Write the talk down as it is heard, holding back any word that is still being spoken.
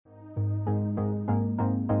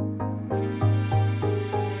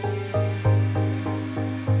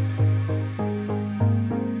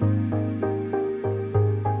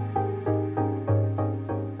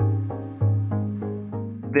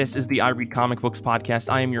This is the I Read Comic Books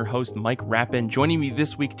podcast. I am your host, Mike Rappin. Joining me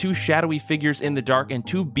this week, two shadowy figures in the dark and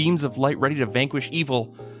two beams of light ready to vanquish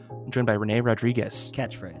evil. I'm joined by Renee Rodriguez.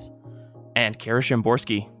 Catchphrase. And Kara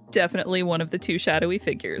Szymborski. Definitely one of the two shadowy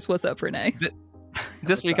figures. What's up, Renee?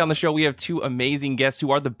 This week on the show, we have two amazing guests who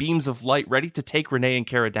are the beams of light ready to take Renee and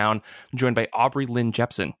Kara down. I'm joined by Aubrey Lynn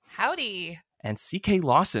Jepson. Howdy. And CK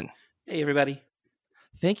Lawson. Hey, everybody.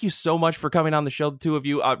 Thank you so much for coming on the show, the two of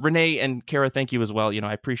you. Renee and Kara, thank you as well.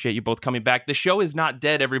 I appreciate you both coming back. The show is not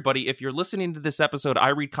dead, everybody. If you're listening to this episode, I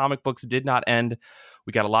Read Comic Books did not end.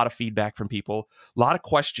 We got a lot of feedback from people, a lot of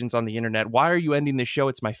questions on the internet. Why are you ending this show?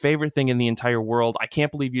 It's my favorite thing in the entire world. I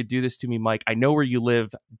can't believe you do this to me, Mike. I know where you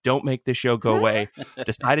live. Don't make this show go away.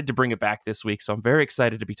 Decided to bring it back this week, so I'm very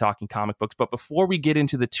excited to be talking comic books. But before we get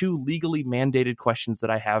into the two legally mandated questions that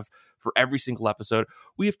I have for every single episode,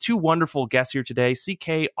 we have two wonderful guests here today.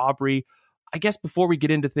 CK, Aubrey, I guess before we get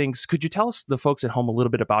into things, could you tell us, the folks at home, a little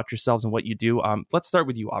bit about yourselves and what you do? Let's start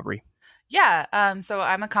with you, Aubrey. Yeah, so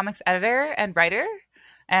I'm a comics editor and writer,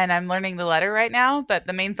 and I'm learning the letter right now, but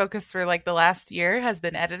the main focus for the last year has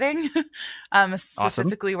been editing,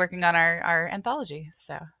 specifically working on our anthology.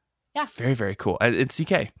 So, yeah. Very, very cool. It's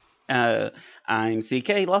CK. I'm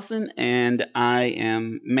CK Lawson, and I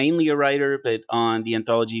am mainly a writer, but on the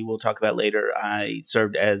anthology we'll talk about later, I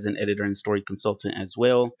served as an editor and story consultant as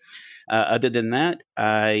well. Other than that,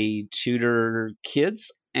 I tutor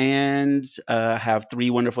kids and have three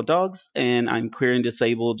wonderful dogs, and I'm queer and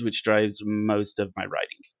disabled, which drives most of my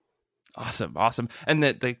writing. Awesome. And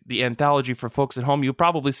the anthology, for folks at home, you've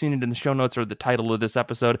probably seen it in the show notes or the title of this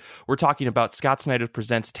episode. We're talking about Scott Snyder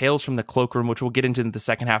Presents Tales from the Cloakroom, which we'll get into in the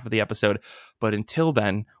second half of the episode. But until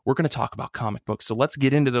then, we're going to talk about comic books. So let's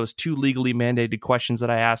get into those two legally mandated questions that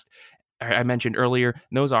I mentioned earlier.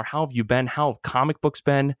 And those are, how have you been? How have comic books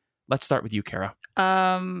been? Let's start with you, Kara.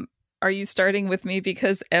 Are you starting with me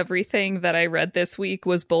because everything that I read this week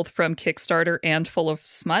was both from Kickstarter and full of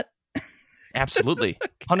smut? Absolutely.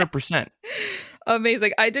 100%.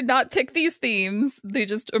 Amazing. I did not pick these themes. They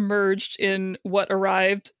just emerged in what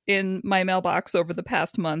arrived in my mailbox over the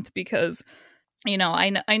past month because,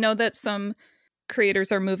 I know that some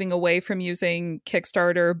creators are moving away from using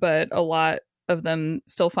Kickstarter, but a lot of them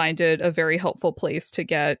still find it a very helpful place to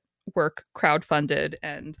get work crowdfunded.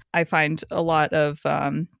 And I find a lot of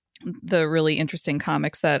the really interesting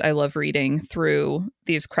comics that I love reading through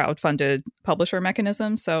these crowdfunded publisher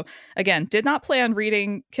mechanisms. So again, did not plan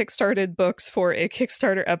reading Kickstarted books for a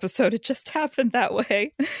Kickstarter episode. It just happened that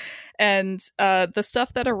way. And the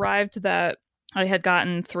stuff that arrived that I had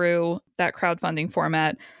gotten through that crowdfunding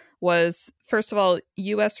format was, first of all,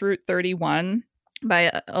 US Route 31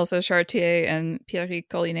 by Elsa Chartier and Pierre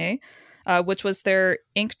Collinet, which was their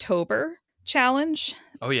Inktober challenge.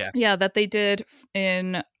 Oh, yeah. Yeah, that they did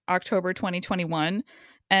in October 2021.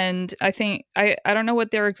 And I think, I don't know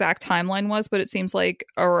what their exact timeline was, but it seems like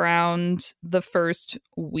around the first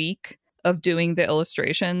week of doing the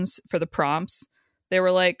illustrations for the prompts, they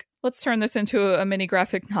were like, let's turn this into a mini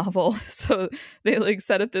graphic novel. So they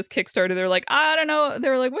set up this Kickstarter. They're like, I don't know. They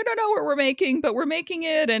were like, we don't know what we're making, but we're making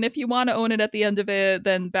it. And if you want to own it at the end of it,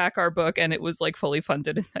 then back our book. And it was fully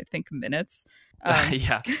funded in, I think, minutes.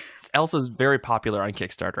 Yeah. Elsa's very popular on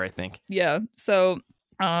Kickstarter, I think. Yeah. So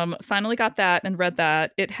finally got that and read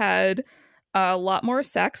that. It had a lot more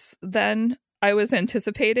sex than I was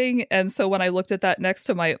anticipating. And so when I looked at that next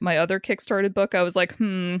to my other Kickstarted book, I was like,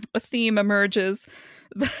 a theme emerges.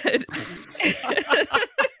 But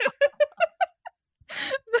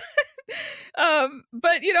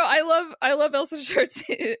I love Elsa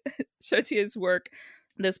Chartier's work.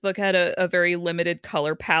 This book had a very limited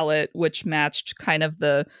color palette, which matched kind of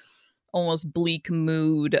the almost bleak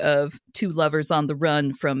mood of two lovers on the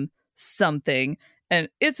run from something. And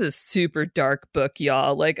it's a super dark book,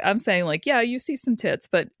 y'all. I'm saying, yeah, you see some tits,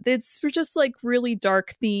 but it's for just really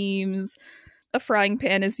dark themes. A frying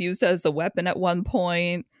pan is used as a weapon at one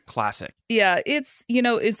point. Classic. Yeah, it's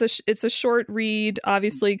it's a short read,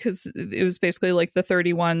 obviously, because it was basically the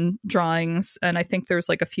 31 drawings, and I think there's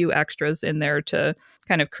a few extras in there to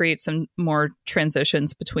kind of create some more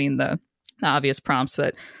transitions between the obvious prompts.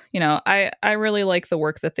 But I really like the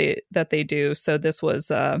work that they do. So this was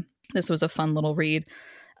a fun little read.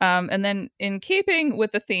 And then in keeping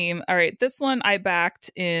with the theme, all right, this one I backed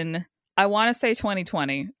in, I want to say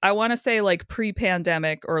 2020. I want to say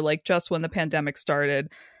pre-pandemic or just when the pandemic started.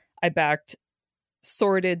 I backed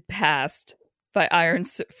Sordid Past by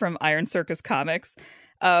from Iron Circus Comics.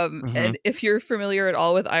 And if you're familiar at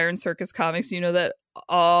all with Iron Circus Comics, you know that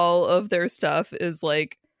all of their stuff is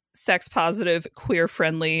sex positive, queer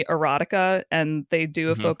friendly erotica, and they do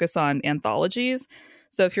a focus on anthologies.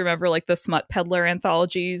 So if you remember like the Smut Peddler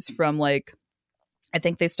anthologies from like, I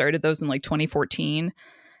think they started those in like 2014.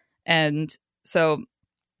 And so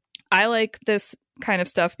I like this kind of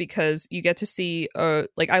stuff because you get to see,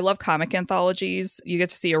 like, I love comic anthologies. You get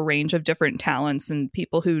to see a range of different talents and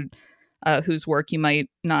people whose work you might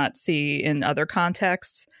not see in other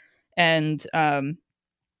contexts. And I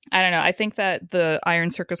don't know. I think that the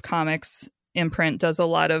Iron Circus Comics imprint does a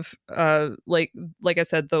lot of, like I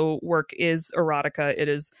said, the work is erotica. It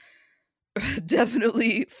is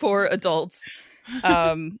definitely for adults.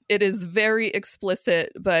 It is very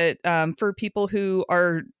explicit, but for people who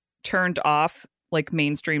are turned off like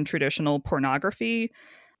mainstream traditional pornography,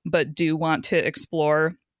 but do want to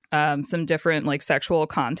explore some different like sexual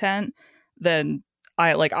content, then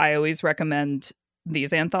I always recommend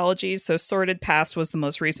these anthologies. So Sordid Past was the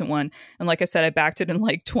most recent one. And like I said, I backed it in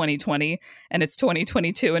like 2020 and it's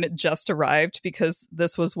 2022 and it just arrived because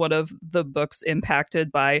this was one of the books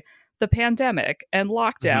impacted by the pandemic and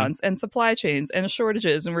lockdowns and supply chains and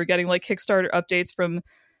shortages. And we're getting like Kickstarter updates from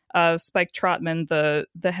Spike Trotman, the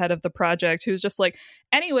head of the project, who's just like,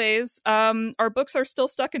 anyways, our books are still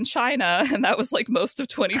stuck in China. And that was like most of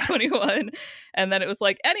 2021. And then it was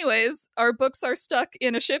like, anyways, our books are stuck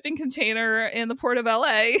in a shipping container in the port of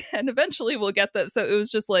LA. And eventually we'll get them. So it was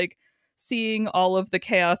just like seeing all of the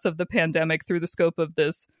chaos of the pandemic through the scope of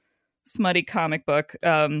this smutty comic book.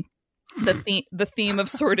 The theme of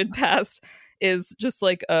Sordid Past is just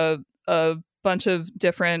like a bunch of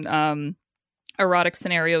different erotic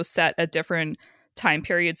scenarios set at different time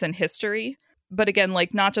periods in history. But again,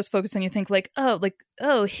 like not just focusing, you think like,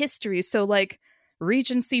 oh, history. So like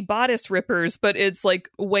Regency bodice rippers, but it's like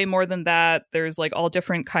way more than that. There's like all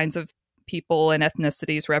different kinds of people and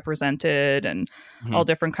ethnicities represented and all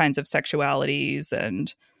different kinds of sexualities.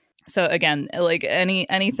 And so again, like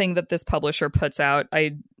anything that this publisher puts out,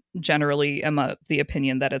 I generally am of the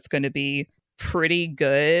opinion that it's going to be pretty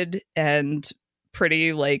good and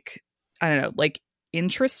pretty like, I don't know, like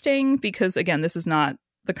interesting, because again, this is not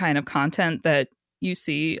the kind of content that you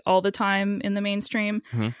see all the time in the mainstream.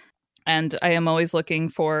 And I am always looking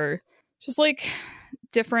for just like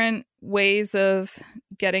different ways of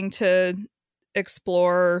getting to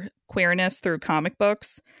explore queerness through comic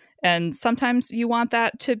books. And sometimes you want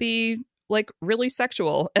that to be like really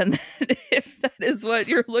sexual. And if that is what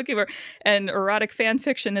you're looking for and erotic fan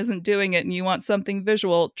fiction isn't doing it and you want something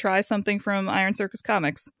visual, try something from Iron Circus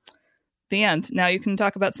Comics. The end. Now you can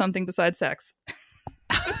talk about something besides sex.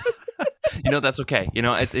 That's okay.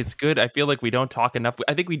 It's good. I feel like we don't talk enough.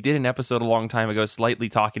 I think we did an episode a long time ago slightly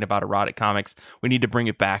talking about erotic comics. We need to bring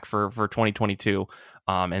it back for 2022.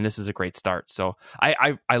 And this is a great start. So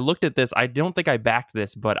I looked at this. I don't think I backed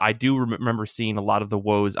this, but I do remember seeing a lot of the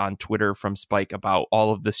woes on Twitter from Spike about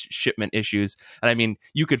all of the shipment issues. And I mean,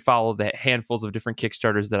 you could follow the handfuls of different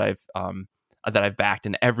Kickstarters that I've backed,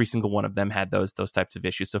 and every single one of them had those types of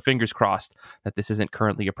issues. So fingers crossed that this isn't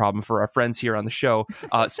currently a problem for our friends here on the show.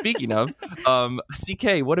 Speaking of,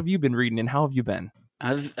 CK, what have you been reading and how have you been?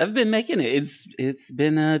 I've been making it. It's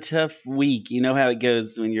been a tough week. You know how it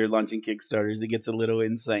goes when you're launching Kickstarters. It gets a little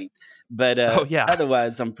insane. But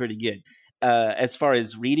otherwise, I'm pretty good. As far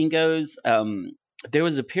as reading goes, there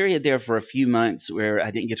was a period there for a few months where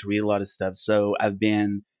I didn't get to read a lot of stuff. So I've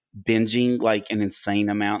been binging like an insane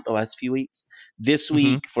amount the last few weeks. This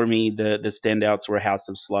week for me, the standouts were House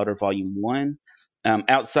of Slaughter Volume 1.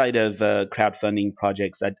 Outside of crowdfunding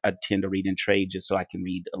projects, I tend to read in trade just so I can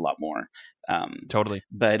read a lot more. Totally.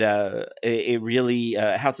 But it really,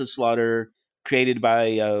 House of Slaughter, created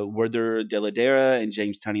by Werther Dell'Edera and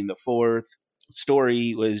James Tynion IV.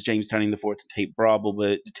 Story was James Tynion IV and Tate Bromble,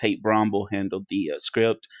 but Tate Bromble handled the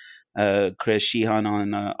script. Chris Sheehan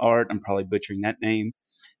on art. I'm probably butchering that name.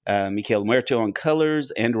 Michael Muerto on colors,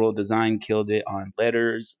 and Royal Design killed it on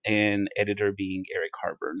letters, and editor being Eric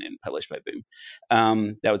Harburn and published by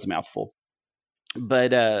Boom. That was a mouthful.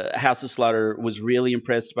 But House of Slaughter was really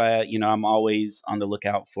impressed by it. I'm always on the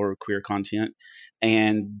lookout for queer content,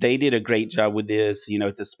 and they did a great job with this.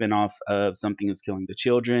 It's a spinoff of Something is Killing the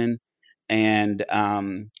Children. And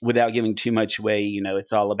without giving too much away,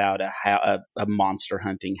 it's all about a monster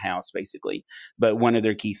hunting house, basically. But one of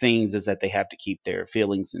their key things is that they have to keep their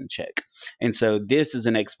feelings in check. And so this is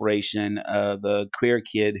an exploration of a queer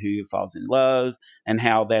kid who falls in love and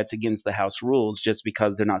how that's against the house rules just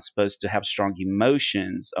because they're not supposed to have strong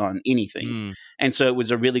emotions on anything. And so it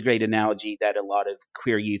was a really great analogy that a lot of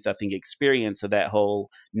queer youth, I think, experience of that whole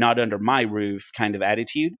not under my roof kind of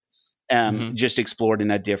attitude. Just explored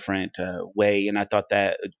in a different way. And I thought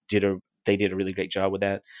that they did a really great job with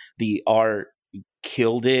that. The art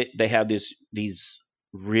killed it. They have these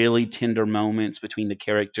really tender moments between the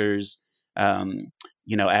characters.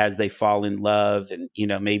 as they fall in love, and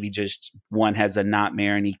maybe just one has a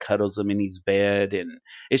nightmare and he cuddles them in his bed, and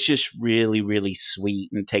it's just really, really sweet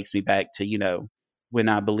and takes me back to when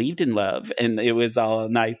I believed in love and it was all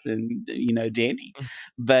nice and dandy.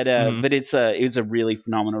 But it was a really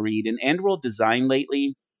phenomenal read. And Andworld design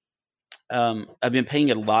lately, I've been paying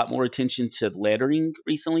a lot more attention to lettering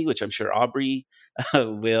recently, which I'm sure Aubrey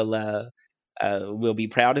will be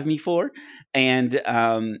proud of me for. And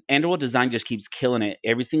Andworld design just keeps killing it.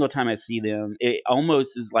 Every single time I see them, it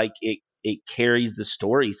almost is like it carries the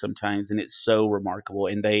story sometimes, and it's so remarkable.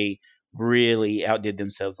 And they really outdid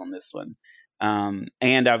themselves on this one.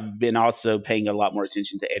 And I've been also paying a lot more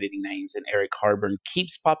attention to editing names, and Eric Harburn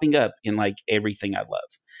keeps popping up in like everything I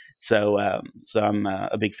love. So I'm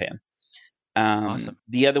a big fan. Awesome.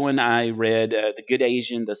 The other one I read, The Good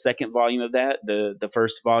Asian, the second volume of that. The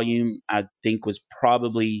first volume I think was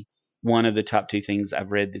probably one of the top two things I've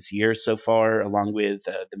read this year so far, along with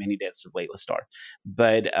The Many Deaths of Layla Starr.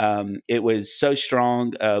 But it was so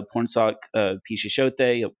strong. Pornsak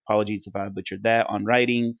Pichetshote, apologies if I butchered that, on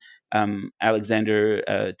writing.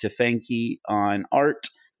 Alexander Tefenkgi on art.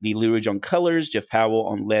 Lee Luridge on colors. Jeff Powell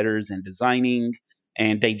on letters and designing.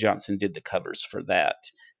 And Dave Johnson did the covers for that.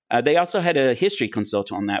 They also had a history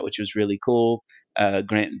consultant on that, which was really cool.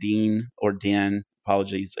 Grant Dean, or Den,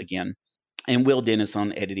 apologies again. And Will Dennis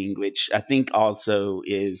on editing, which I think also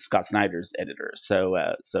is Scott Snyder's editor. So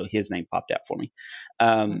his name popped out for me.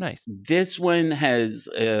 Nice. This one has,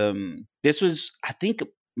 this was, I think,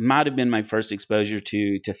 might have been my first exposure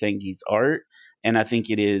to Tefenkgi's art. And I think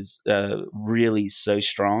it is really so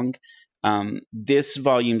strong. This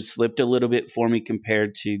volume slipped a little bit for me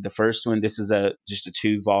compared to the first one. This is just a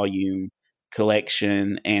 2-volume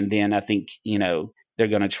collection. And then I think, they're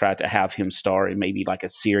going to try to have him star in maybe like a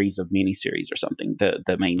series of miniseries or something, the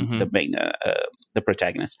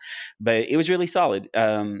protagonist. But it was really solid.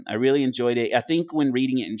 I really enjoyed it. I think when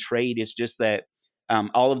reading it in trade, it's just that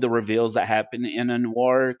all of the reveals that happen in a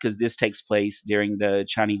noir, because this takes place during the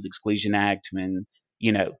Chinese Exclusion Act, when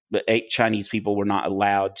the 8 Chinese people were not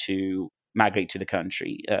allowed to migrate to the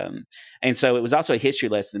country. And so it was also a history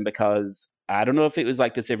lesson, because I don't know if it was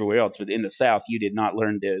like this everywhere else, but in the South, you did not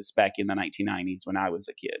learn this back in the 1990s when I was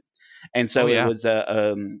a kid. And so it was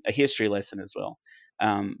a history lesson as well.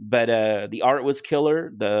 But the art was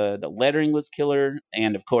killer. The lettering was killer.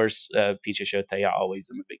 And of course, Pichetshote, I always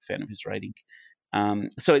am a big fan of his writing.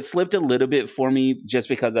 So it slipped a little bit for me, just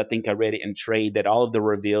because I think I read it in trade, that all of the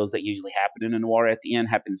reveals that usually happen in a noir at the end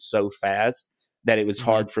happened so fast that it was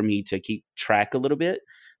hard for me to keep track a little bit.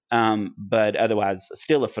 But otherwise,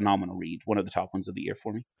 still a phenomenal read. One of the top ones of the year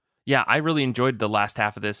for me. Yeah, I really enjoyed the last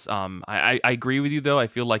half of this. I agree with you, though. I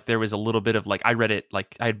feel like there was a little bit of like, I read it,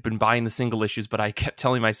 like I had been buying the single issues, but I kept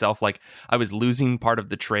telling myself like I was losing part of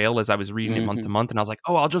the trail as I was reading it month to month. And I was like,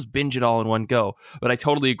 oh, I'll just binge it all in one go. But I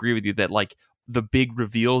totally agree with you that like the big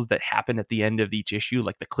reveals that happen at the end of each issue,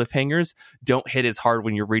 like the cliffhangers, don't hit as hard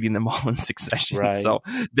when you're reading them all in succession. Right. So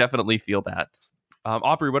definitely feel that.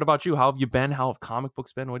 Aubrey, what about you? How have you been? How have comic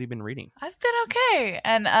books been? What have you been reading? I've been okay.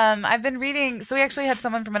 And I've been reading. So we actually had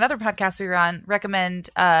someone from another podcast we were on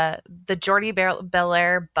recommend the Jordi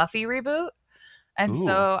Belair Buffy reboot. And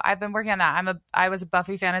so I've been working on that. I was a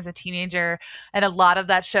Buffy fan as a teenager, and a lot of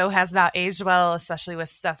that show has not aged well, especially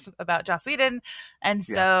with stuff about Joss Whedon. And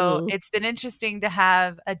so it's been interesting to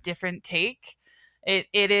have a different take. It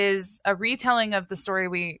is a retelling of the story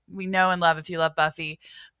we know and love if you love Buffy,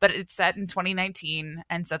 but it's set in 2019,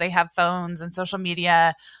 and so they have phones and social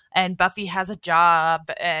media, and Buffy has a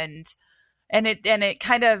job, and it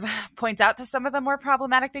kind of points out to some of the more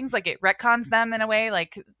problematic things, like it retcons them in a way,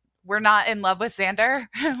 like we're not in love with Xander.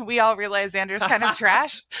 We all realize Xander's kind of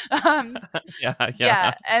trash.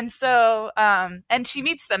 Yeah. And so, and she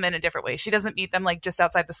meets them in a different way. She doesn't meet them like just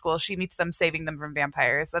outside the school. She meets them saving them from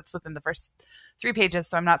vampires. That's within the first 3 pages,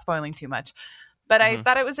 so I'm not spoiling too much. But I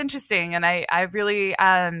thought it was interesting, and I really,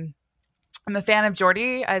 I'm a fan of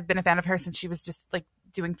Jordi. I've been a fan of her since she was just like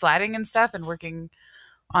doing flatting and stuff and working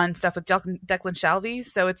on stuff with Declan Shalvey.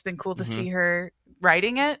 So it's been cool to see her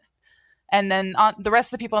writing it. And then the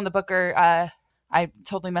rest of the people in the book are, I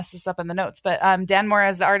totally messed this up in the notes, but Dan Mora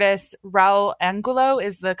is the artist, Raul Angulo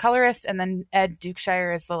is the colorist, and then Ed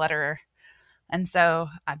Dukeshire is the letterer. And so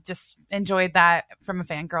I've just enjoyed that from a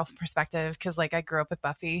fangirl's perspective, because like I grew up with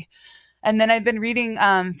Buffy. And then I've been reading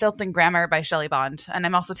Filth and Grammar by Shelley Bond, and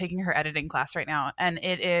I'm also taking her editing class right now, and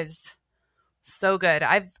it is so good.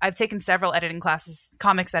 I've taken several editing classes,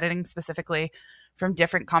 comics editing specifically, from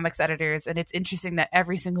different comics editors, and it's interesting that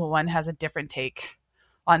every single one has a different take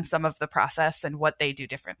on some of the process and what they do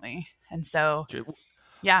differently. And so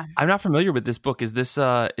Yeah. I'm not familiar with this book. Is this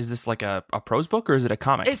like a prose book or is it a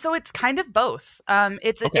comic? So it's kind of both.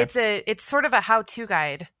 It's sort of a how-to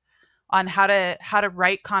guide on how to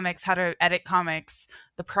write comics, how to edit comics,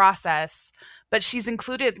 the process. But she's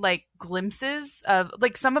included like glimpses of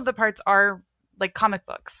like some of the parts are like comic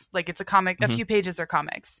books. Like it's a comic, a few pages are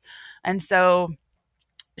comics. And so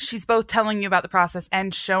she's both telling you about the process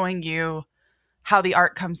and showing you how the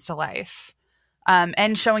art comes to life.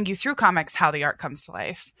 And showing you through comics how the art comes to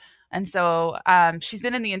life. And so she's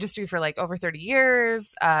been in the industry for like over 30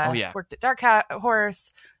 years. Worked at Dark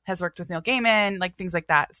Horse, has worked with Neil Gaiman, like things like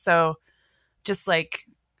that. So just like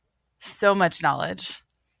so much knowledge.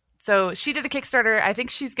 So she did a Kickstarter. I think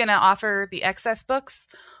she's going to offer the excess books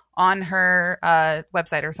on her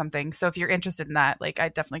website or something. So if you're interested in that, like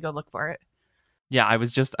I'd definitely go look for it. Yeah, I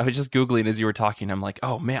was just Googling as you were talking. I'm like,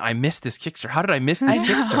 oh man, I missed this Kickstarter. How did I miss this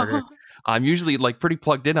Kickstarter? I'm usually like pretty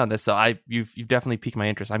plugged in on this, so you've definitely piqued my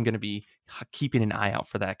interest. I'm going to be keeping an eye out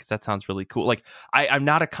for that because that sounds really cool. Like I'm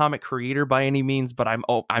not a comic creator by any means, but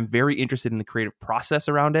I'm very interested in the creative process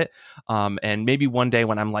around it. And maybe one day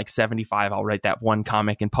when I'm like 75, I'll write that one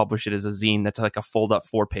comic and publish it as a zine that's like a fold up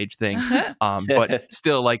 4-page thing. But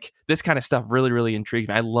still, like this kind of stuff really, really intrigues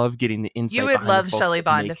me. I love getting the insight. You would love Shelley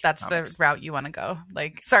Bond if that's comics. The route you want to go.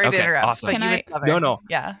 Like, sorry to interrupt, awesome. but you would love it. No.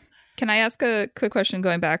 Yeah. Can I ask a quick question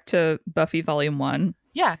going back to Buffy Volume 1?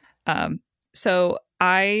 Yeah. So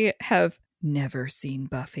I have never seen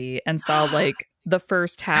Buffy and saw like the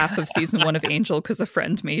first half of season 1 of Angel because a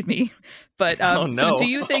friend made me. But so do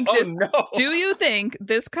you think do you think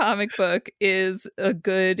this comic book is a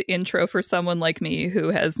good intro for someone like me who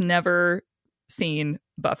has never seen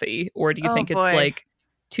Buffy? Or do you think it's like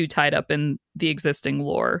too tied up in the existing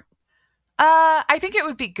lore? I think it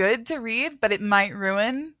would be good to read, but it might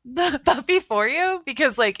ruin the Buffy for you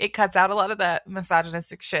because like it cuts out a lot of that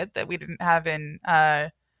misogynistic shit that we didn't have in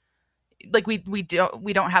like we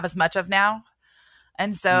don't have as much of now.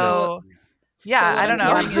 And so I don't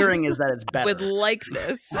know. What I'm hearing is that it's better. Would like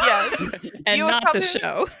this. Yes. And not the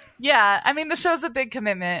show. Yeah. I mean the show's a big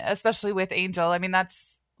commitment, especially with Angel. I mean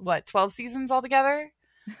that's 12 seasons altogether?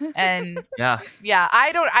 And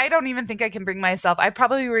I don't even think I can bring myself. I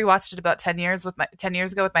probably rewatched it about 10 years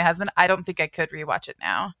ago with my husband. I don't think I could rewatch it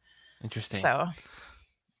now. Interesting. So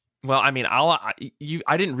well, I mean, I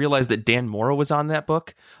didn't realize that Dan Mora was on that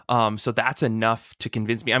book. So that's enough to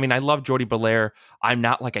convince me. I mean, I love Jordie Bellaire. I'm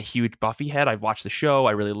not like a huge Buffy head. I've watched the show.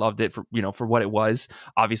 I really loved it for what it was.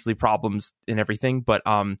 Obviously problems and everything, but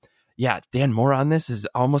Dan Mora on this is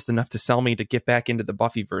almost enough to sell me to get back into the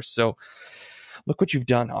Buffyverse. So look what you've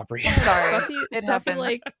done, Aubrey. Sorry. It happened.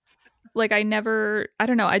 Like I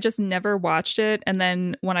don't know. I just never watched it. And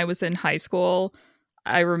then when I was in high school,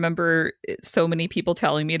 I remember so many people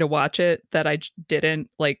telling me to watch it that I didn't,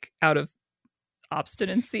 like out of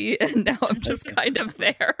obstinacy. And now I'm just kind of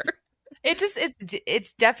there.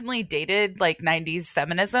 It's definitely dated like 90s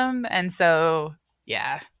feminism. And so,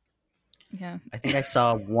 yeah. I think I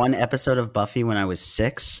saw one episode of Buffy when I was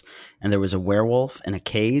 6 and there was a werewolf in a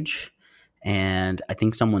cage. And I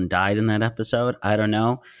think someone died in that episode. I don't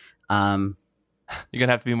know. You're going to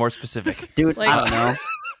have to be more specific. Dude, I don't know.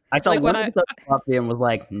 I saw one episode of Buffy and was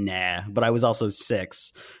like, nah. But I was also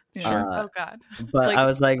 6. Sure. Oh, God. But I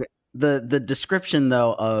was like, the description,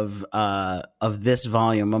 though, of this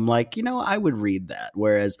volume, I'm like, I would read that.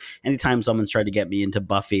 Whereas anytime someone's tried to get me into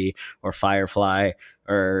Buffy or Firefly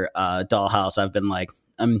or Dollhouse, I've been like,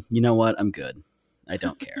 you know what? I'm good. I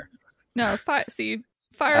don't care. No,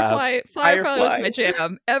 Firefly was my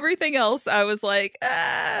jam. Everything else, I was like,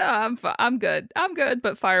 I'm good.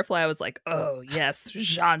 But Firefly, I was like, oh yes,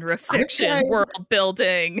 genre fiction, world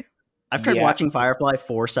building. I've tried watching Firefly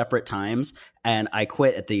 4 separate times, and I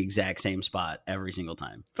quit at the exact same spot every single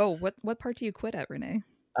time. Oh, what part do you quit at, Renee?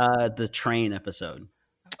 The train episode.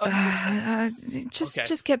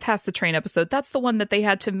 Just get past the train episode. That's the one that they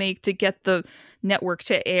had to make to get the network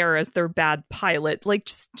to air as their bad pilot. Like,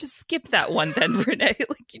 just skip that one then, Renee.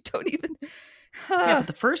 Like, you don't even. Yeah, but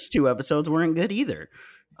the first 2 episodes weren't good either.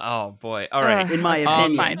 Oh boy! All right, in my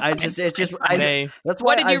opinion, fine. That's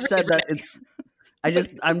why I've said that it's.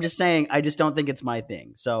 I'm just saying. I just don't think it's my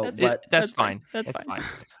thing. So, that's fine. That's fine.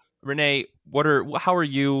 Renee, how are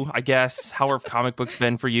you? I guess how have comic books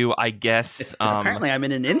been for you? I guess apparently I'm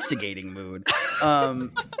in an instigating mood.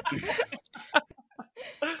 No,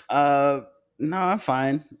 I'm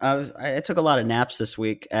fine. I took a lot of naps this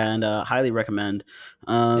week and highly recommend.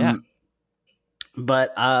 But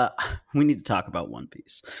we need to talk about One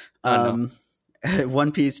Piece.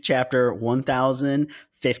 One Piece chapter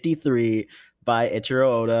 1053 by Ichiro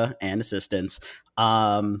Oda and assistants.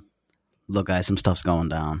 Look, guys, some stuff's going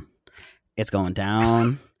down. It's going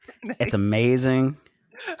down. It's amazing.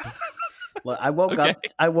 Well, I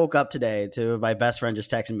woke up today to my best friend just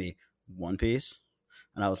texting me One Piece,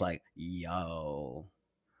 and I was like, yo.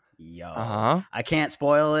 I can't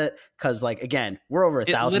spoil it because, like, again, we're over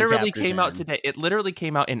 1,000 chapters. It literally came out today. It literally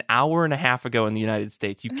came out an hour and a half ago in the United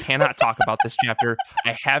States. You cannot talk about this chapter.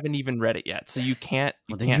 I haven't even read it yet, so you can't.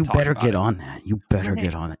 You better get on that. You better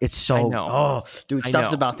get on it. It's so. Oh, dude,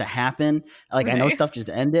 stuff's about to happen. Like, I know stuff just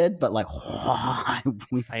ended, but like,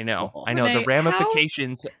 I know. The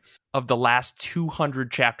ramifications of the last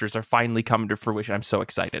 200 chapters are finally coming to fruition. I'm so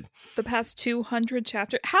excited. The past 200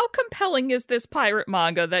 chapters. How compelling is this pirate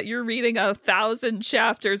manga that you're reading 1,000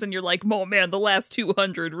 chapters and you're like, oh man, the last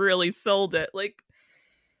 200 really sold it? Like,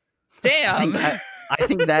 damn. I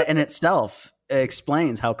think that in itself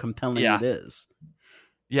explains how compelling it is.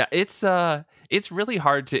 Yeah, it's really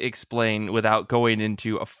hard to explain without going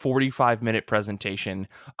into a 45-minute presentation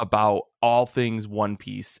about all things One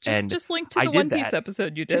Piece. Just link to the One Piece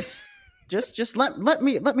episode you did. Just let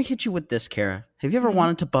me hit you with this, Kara. Have you ever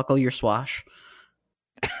wanted to buckle your swash?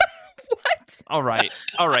 What? All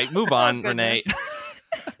right. Move on, Renee.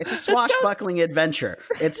 It's a swashbuckling adventure.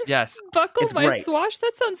 It's buckle it's my great. swash.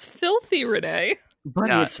 That sounds filthy, Renee. But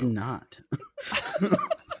it's not.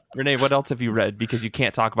 Renee, what else have you read? Because you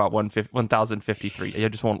can't talk about 1053. I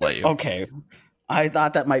just won't let you. Okay. I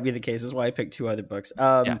thought that might be the case. That's why I picked two other books.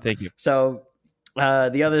 Thank you. So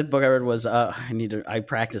the other book I read was I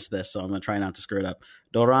practiced this, so I'm gonna try not to screw it up.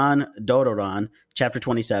 Dororan, Chapter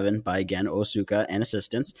 27 by again Ōsuka and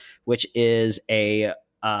assistants, which is a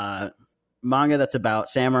manga that's about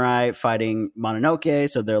samurai fighting Mononoke.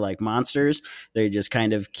 So they're like monsters. They just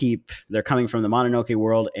kind of they're coming from the Mononoke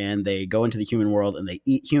world and they go into the human world and they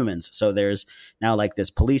eat humans. So there's now like this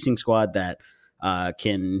policing squad that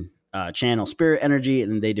can channel spirit energy,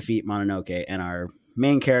 and they defeat Mononoke. And our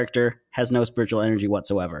main character has no spiritual energy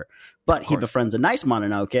whatsoever, but he befriends a nice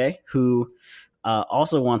Mononoke who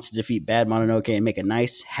also wants to defeat bad Mononoke and make a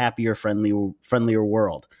nice, happier, friendlier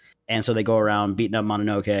world. And so they go around beating up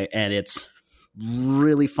Mononoke, and it's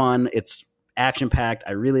really fun. It's action-packed.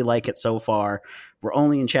 I really like it so far. We're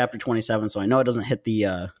only in chapter 27, so I know it doesn't hit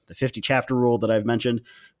the 50 chapter rule that I've mentioned,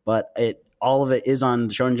 but all of it is on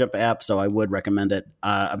the Shonen Jump app, so I would recommend it.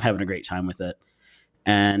 I'm having a great time with it.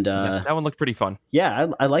 And that one looked pretty fun. Yeah,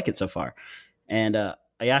 I like it so far. And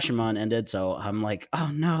Ayashimon ended, so I'm like, oh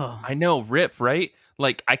no. I know, rip, right?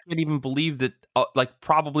 Like, I can't even believe that,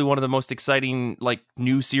 probably one of the most exciting,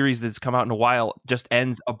 new series that's come out in a while just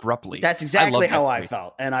ends abruptly. That's exactly how I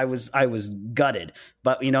felt. And I was gutted.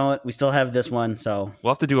 But you know what? We still have this one, so.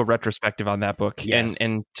 We'll have to do a retrospective on that book. Yes.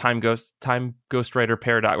 And Time Ghostwriter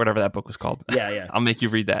Paradox, whatever that book was called. Yeah. I'll make you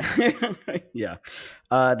read that. Yeah.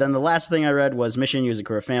 Then the last thing I read was Mission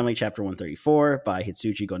Yuzakura Family, Chapter 134 by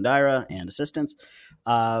Hitsuchi Gondaira and assistants,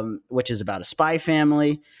 which is about a spy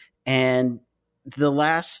family. And the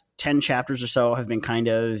last 10 chapters or so have been kind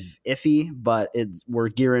of iffy, but we're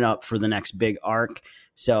gearing up for the next big arc.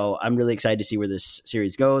 So I'm really excited to see where this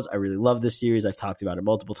series goes. I really love this series. I've talked about it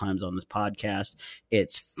multiple times on this podcast.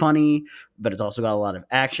 It's funny, but it's also got a lot of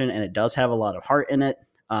action, and it does have a lot of heart in it.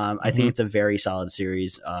 I think it's a very solid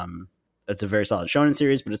series. It's a very solid shonen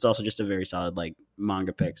series, but it's also just a very solid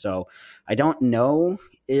manga pick. So I don't know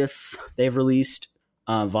if they've released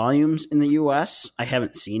volumes in the US. I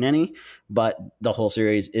haven't seen any, but the whole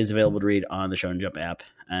series is available to read on the Shonen Jump app.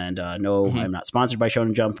 And I'm not sponsored by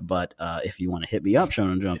Shonen Jump, but if you want to hit me up,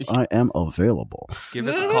 Shonen Jump, I am available. Give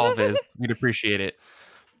us a call, Viz. We'd appreciate it.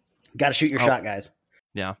 Got to shoot your shot, guys.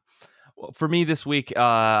 Yeah. Well, for me this week,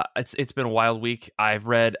 it's been a wild week. I've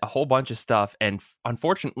read a whole bunch of stuff, and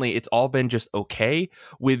unfortunately, it's all been just okay,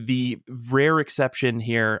 with the rare exception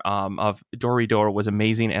here of Doridor was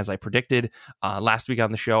amazing, as I predicted last week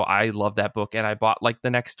on the show. I love that book, and I bought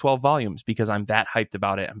the next 12 volumes because I'm that hyped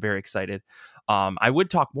about it. I'm very excited. I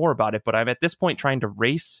would talk more about it, but I'm at this point trying to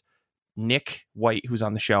race Nick White, who's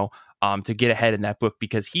on the show, to get ahead in that book,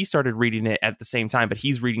 because he started reading it at the same time, but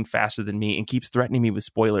he's reading faster than me and keeps threatening me with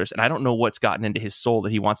spoilers. And I don't know what's gotten into his soul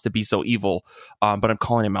that he wants to be so evil, but I'm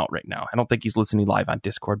calling him out right now. I don't think he's listening live on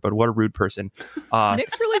Discord, but what a rude person.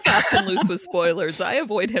 Nick's really fast and loose with spoilers. I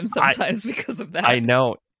avoid him sometimes because of that. I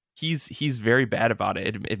know. He's very bad about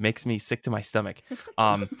it. It makes me sick to my stomach.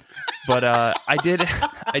 But I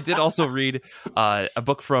did also read a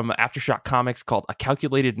book from Aftershock Comics called A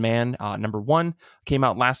Calculated Man. #1 came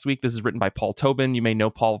out last week. This is written by Paul Tobin. You may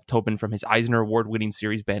know Paul Tobin from his Eisner Award-winning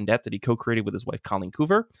series Bandette that he co-created with his wife Colleen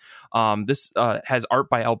Coover. This has art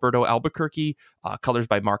by Alberto Albuquerque, colors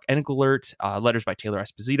by Mark Engelert, letters by Taylor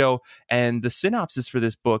Esposito, and the synopsis for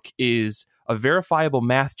this book is A verifiable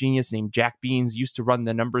math genius named Jack Beans used to run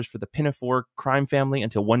the numbers for the Pinafore crime family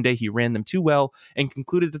until one day he ran them too well and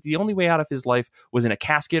concluded that the only way out of his life was in a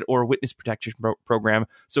casket or a witness protection program.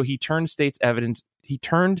 So he turned state's evidence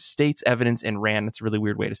and ran. That's a really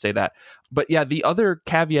weird way to say that. But yeah, the other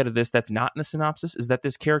caveat of this that's not in the synopsis is that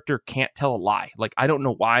this character can't tell a lie. Like, I don't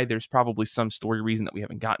know why. There's probably some story reason that we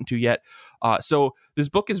haven't gotten to yet. So this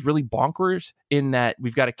book is really bonkers in that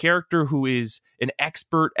we've got a character who is an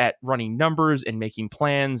expert at running numbers and making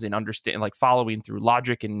plans and following through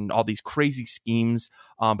logic and all these crazy schemes,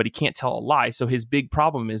 but he can't tell a lie. So his big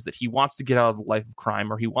problem is that he wants to get out of the life of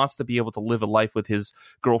crime, or he wants to be able to live a life with his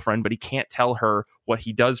girlfriend, but he can't tell her what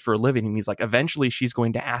he does for a living. And he's like, eventually she's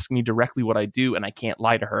going to ask me directly what I do, and I can't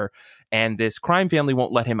lie to her. And this crime family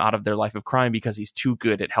won't let him out of their life of crime because he's too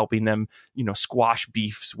good at helping them, squash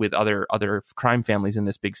beefs with other crime families in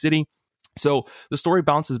this big city. So the story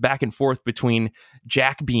bounces back and forth between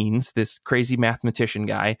Jack Beans, this crazy mathematician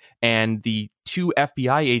guy, and the two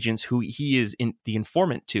FBI agents who he is the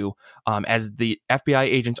informant to, as the FBI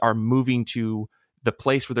agents are moving to the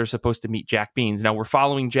place where they're supposed to meet Jack Beans. Now we're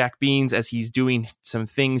following Jack Beans as he's doing some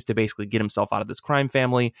things to basically get himself out of this crime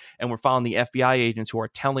family. And we're following the FBI agents who are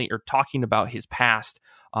talking about his past,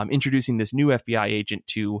 introducing this new FBI agent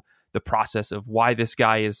to the process of why this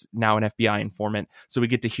guy is now an FBI informant. So we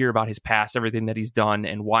get to hear about his past, everything that he's done,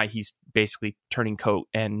 and why he's basically turning coat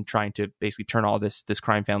and trying to basically turn all this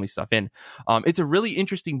crime family stuff in. It's a really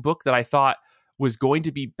interesting book that I thought was going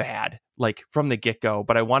to be bad, like from the get-go,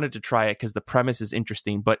 but I wanted to try it because the premise is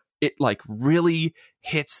interesting, but it like really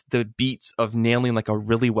hits the beats of nailing like a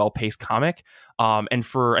really well-paced comic. And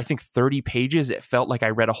for, I think, 30 pages, it felt like I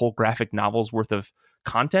read a whole graphic novel's worth of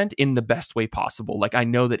content in the best way possible. Like, I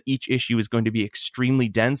know that each issue is going to be extremely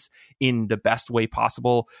dense in the best way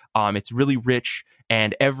possible. It's really rich,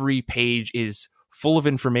 and every page is full of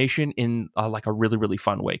information in like a really, really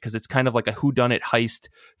fun way, because it's kind of like a whodunit heist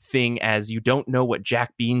thing, as you don't know what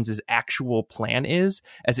Jack Beans' actual plan is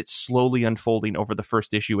as it's slowly unfolding over the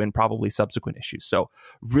first issue and probably subsequent issues. So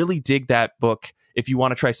really dig that book if you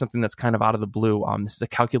want to try something that's kind of out of the blue. This is A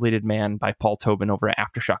Calculated Man by Paul Tobin over at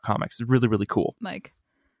Aftershock Comics. It's really, really cool. Mike,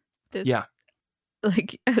 this, yeah,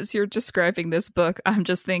 like, as you're describing this book, I'm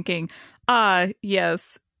just thinking,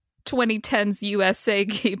 yes, 2010's USA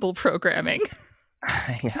cable programming.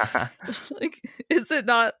 Yeah. Like, is it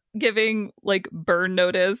not giving like Burn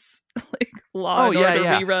Notice, like Law and Order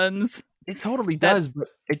reruns? It totally does, but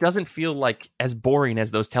it doesn't feel like as boring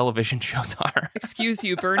as those television shows are. Excuse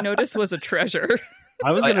you, Burn Notice was a treasure.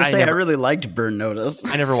 I was going to say I really liked Burn Notice.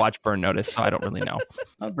 I never watched Burn Notice, so I don't really know.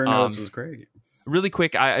 Burn Notice was great. Really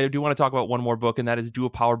quick, I do want to talk about one more book, and that is Do a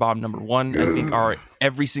Powerbomb #1. I think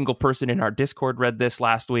every single person in our Discord read this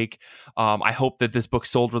last week. I hope that this book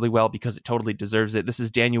sold really well because it totally deserves it. This is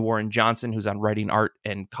Daniel Warren Johnson, who's on writing, art,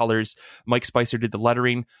 and colors. Mike Spicer did the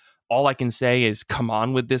lettering. All I can say is come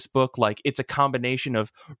on with this book. Like, it's a combination of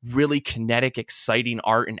really kinetic, exciting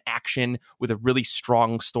art and action with a really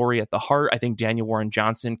strong story at the heart. I think Daniel Warren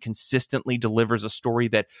Johnson consistently delivers a story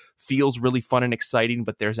that feels really fun and exciting,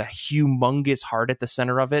 but there's a humongous heart at the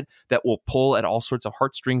center of it that will pull at all sorts of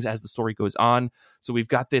heartstrings as the story goes on. So we've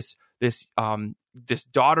got this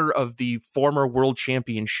daughter of the former world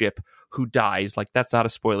championship who dies. Like, that's not a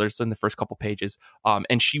spoiler, it's in the first couple pages.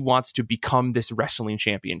 And she wants to become this wrestling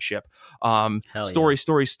championship.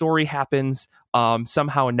 Story happens.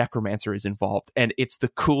 Somehow a necromancer is involved, and it's the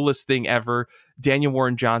coolest thing ever. Daniel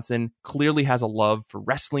Warren Johnson clearly has a love for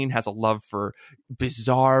wrestling, has a love for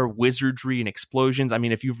bizarre wizardry and explosions. I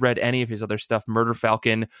mean, if you've read any of his other stuff, Murder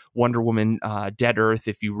Falcon, Wonder Woman, Dead Earth,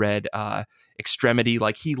 if you read Extremity,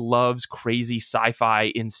 like, he loves crazy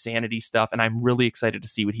sci-fi insanity stuff, and I'm really excited to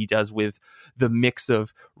see what he does with the mix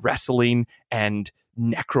of wrestling and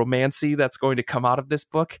necromancy that's going to come out of this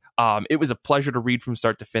book. It was a pleasure to read from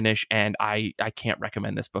start to finish, and I can't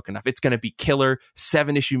recommend this book enough. It's going to be killer.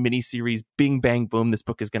 7-issue miniseries, bing bang boom. This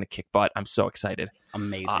book is going to kick butt. I'm so excited.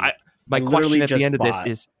 Amazing. My question at the end of this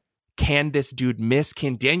is, can this dude miss?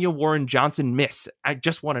 Can Daniel Warren Johnson miss? I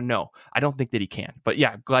just want to know. I don't think that he can, but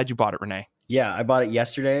yeah, glad you bought it, Renee. Yeah, I bought it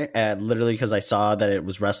yesterday, literally because I saw that it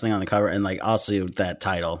was wrestling on the cover, and like, also that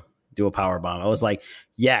title, Do a Powerbomb. I was like,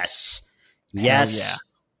 yes, yeah.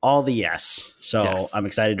 All the yes. So yes. I'm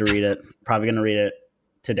excited to read it. Probably going to read it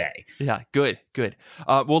today. Yeah, good.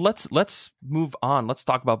 Well, let's move on. Let's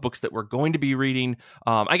talk about books that we're going to be reading.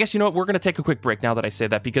 I guess, you know what, we're going to take a quick break now that I say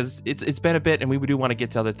that, because it's been a bit and we do want to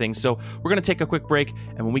get to other things. So we're going to take a quick break,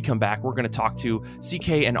 and when we come back, we're going to talk to CK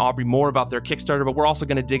and Aubrey more about their Kickstarter, but we're also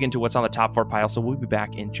going to dig into what's on the top 4 pile. So we'll be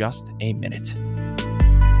back in just a minute.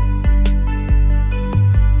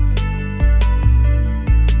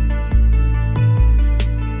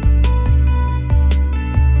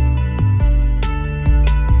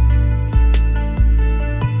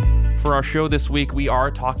 our show this week, we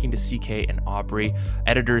are talking to CK and Aubrey,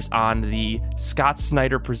 editors on the Scott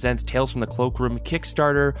Snyder Presents Tales from the Cloakroom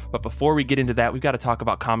Kickstarter. But before we get into that, we've got to talk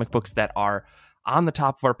about comic books that are on the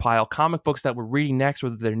top of our pile, comic books that we're reading next,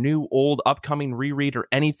 whether they're new, old, upcoming, reread, or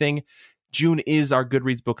anything. June is our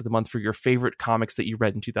Goodreads book of the month for your favorite comics that you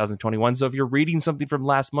read in 2021. So if you're reading something from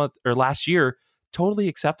last month or last year, totally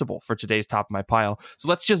acceptable for today's top of my pile. So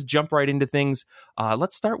let's just jump right into things.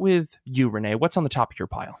 Let's start with you, Renee. What's on the top of your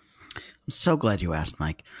pile? I'm so glad you asked,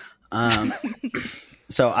 Mike.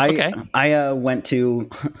 So I went to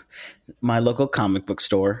my local comic book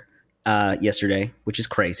store yesterday, which is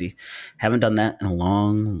crazy. Haven't done that in a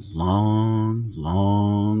long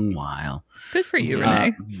while. Good for you,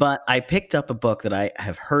 Renee. But I picked up a book that I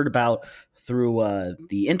have heard about through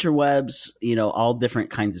the interwebs, all different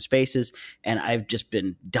kinds of spaces, and I've just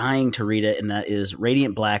been dying to read it, and that is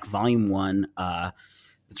Radiant Black, Volume 1.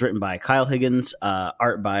 It's written by Kyle Higgins,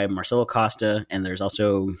 art by Marcelo Costa, and there's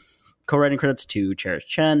also co-writing credits to Cherish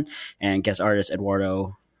Chen and guest artists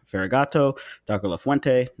Eduardo Ferragato, Darko La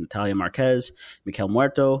Fuente, Natalia Marquez, Mikel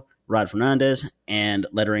Muerto, Rod Fernandez, and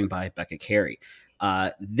lettering by Becca Carey.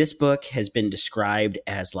 This book has been described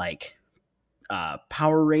as like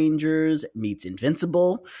Power Rangers meets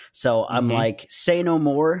Invincible. So I'm like, say no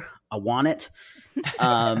more. I want it.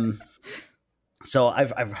 So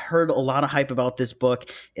I've heard a lot of hype about this book.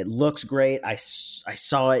 It looks great. I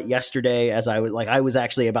saw it yesterday as I was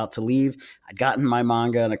actually about to leave. I'd gotten my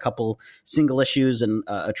manga and a couple single issues and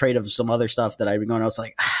a trade of some other stuff that I'd been going. I was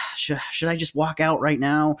like, should I just walk out right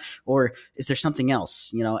now, or is there something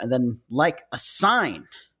else? And then like a sign,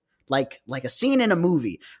 like a scene in a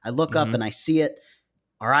movie, I look up and I see it.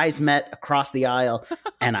 Our eyes met across the aisle,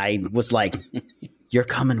 and I was like, you're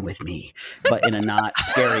coming with me, but in a not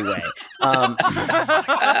scary way.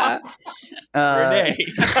 Renee.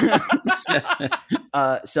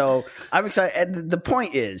 So I'm excited. And the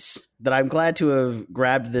point is that I'm glad to have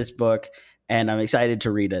grabbed this book, and I'm excited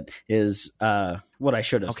to read it, is what I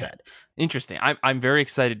should have said. Interesting. I'm very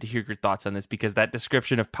excited to hear your thoughts on this, because that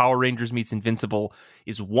description of Power Rangers meets Invincible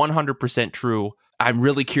is 100% true. I'm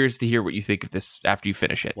really curious to hear what you think of this after you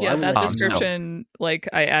finish it. Yeah, that description,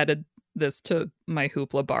 I added this to my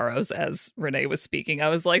Hoopla Barrows as Renee was speaking. I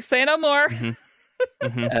was like, say no more.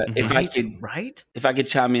 If I could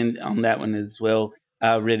chime in on that one as well.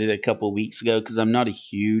 I read it a couple of weeks ago because I'm not a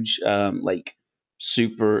huge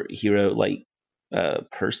superhero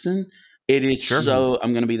person. It is so,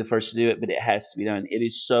 I'm going to be the first to do it, but it has to be done. It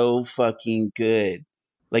is so fucking good.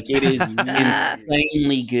 It is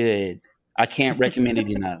insanely good. I can't recommend it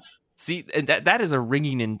enough. See, and that is a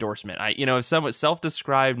ringing endorsement. If some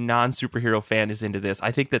self-described non-superhero fan is into this,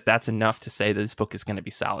 I think that's enough to say that this book is going to be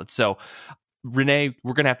solid. So, Renee,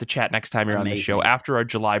 we're going to have to chat next time you're on the show after our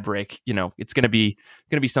July break. It's going to be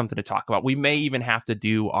something to talk about. We may even have to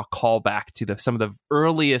do a callback to some of the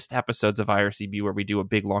earliest episodes of IRCB where we do a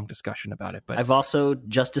big long discussion about it. But I've also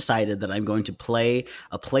just decided that I'm going to play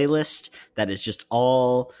a playlist that is just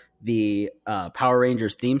all the Power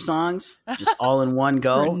Rangers theme songs, just all in one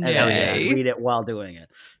go, and I'll just read it while doing it.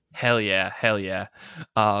 Hell yeah.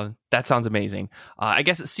 That sounds amazing. I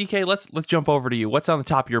guess, CK, let's jump over to you. What's on the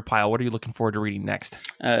top of your pile? What are you looking forward to reading next?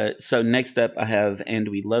 So next up, I have And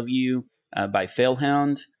We Love You by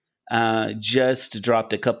Failhound. Just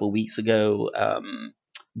dropped a couple weeks ago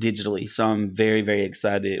digitally, so I'm very, very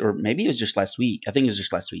excited. Or maybe it was just last week. I think it was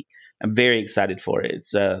just last week. I'm very excited for it.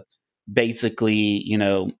 It's basically,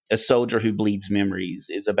 a soldier who bleeds memories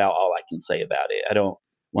is about all I can say about it. I don't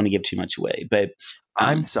want to give too much away, but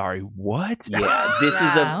I'm sorry, what? Yeah,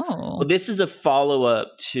 this is a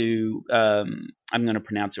follow-up to I'm going to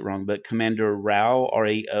pronounce it wrong, but Commander Rao,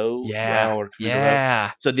 R-A-O. Yeah.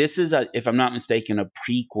 Rao. So this is, if I'm not mistaken, a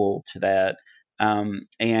prequel to that.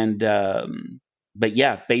 But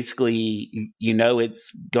yeah, basically,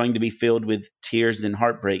 it's going to be filled with tears and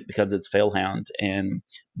heartbreak because it's Failhound, and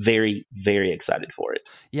very, very excited for it.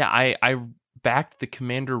 Yeah, I backed the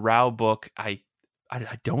Commander Rao book. I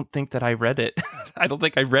don't think that I read it. I don't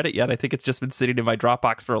think I read it yet. I think it's just been sitting in my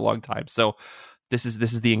Dropbox for a long time. So this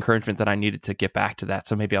is the encouragement that I needed to get back to that.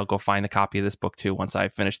 So maybe I'll go find the copy of this book too once I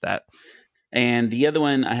finish that. And the other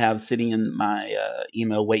one I have sitting in my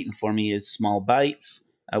email waiting for me is Small Bites,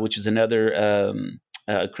 which is another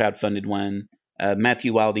crowdfunded one.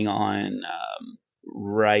 Matthew Wilding on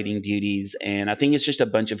writing duties, and I think it's just a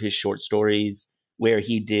bunch of his short stories where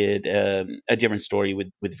he did a different story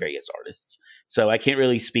with various artists. So I can't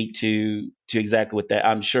really speak to exactly what that.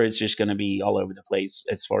 I'm sure it's just going to be all over the place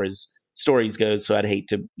as far as stories goes. So I'd hate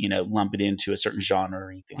to lump it into a certain genre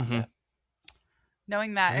or anything like that.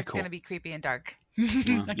 Knowing that, it's going to be creepy and dark.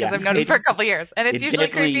 Because I've known him for a couple years, and it's usually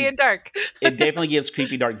creepy and dark. It definitely gives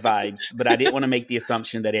creepy dark vibes, but I didn't want to make the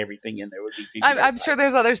assumption that everything in there would be creepy. I'm sure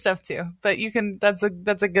there's other stuff too, but you can. That's a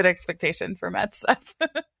good expectation for Matt stuff.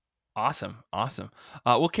 Awesome.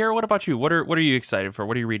 Well, Kara, what about you? What are you excited for?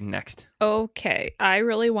 What are you reading next? Okay, I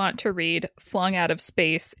really want to read Flung Out of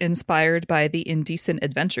Space, inspired by the indecent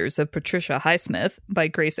adventures of Patricia Highsmith by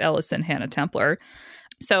Grace Ellis and Hannah Templar.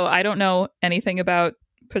 So I don't know anything about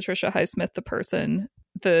Patricia Highsmith, the person.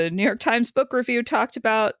 The New York Times Book Review talked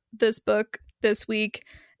about this book this week,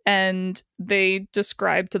 and they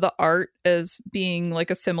described the art as being like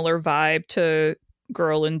a similar vibe to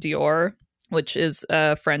Girl in Dior, which is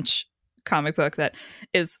a French comic book that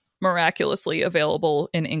is miraculously available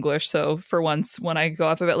in English. So for once, when I go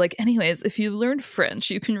off of it, like, anyways, if you learned French,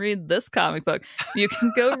 you can read this comic book. You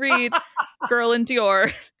can go read Girl in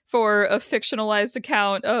Dior for a fictionalized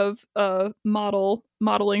account of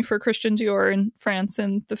modeling for Christian Dior in France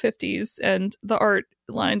in the 50s. And the art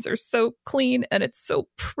lines are so clean and it's so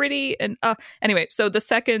pretty. And anyway, so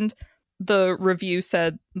the review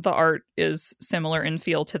said the art is similar in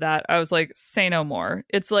feel to that. I was like, say no more.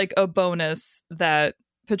 It's like a bonus that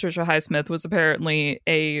Patricia Highsmith was apparently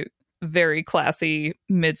a very classy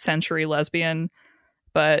mid-century lesbian.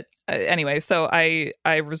 But anyway, so I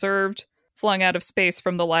reserved Flung Out of Space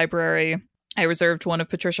from the library. I reserved one of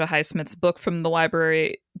Patricia Highsmith's books from the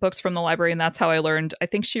library, and that's how I learned. I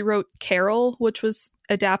think she wrote Carol, which was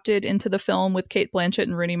adapted into the film with Cate Blanchett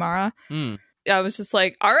and Rooney Mara. I was just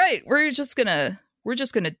like, all right, we're just gonna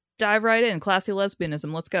dive right in. Classy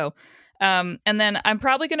lesbianism, let's go. And then I'm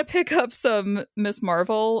probably gonna pick up some Miss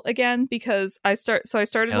Marvel again, because I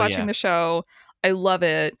started watching the show. I love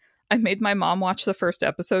it. I made my mom watch the first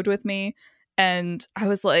episode with me, and I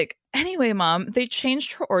was like, anyway, Mom, they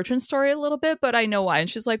changed her origin story a little bit, but I know why. And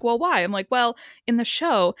she's like, well, why? I'm like, well, in the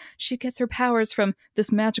show, she gets her powers from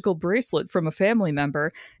this magical bracelet from a family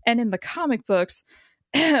member, and in the comic books,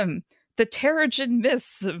 the Terrigen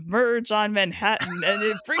mists merge on Manhattan, and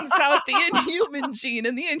it brings out the Inhuman gene,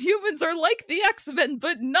 and the Inhumans are like the X-Men,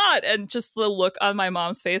 but not. And just the look on my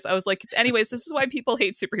mom's face, I was like, anyways, this is why people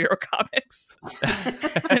hate superhero comics.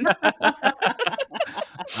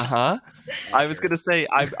 I was going to say,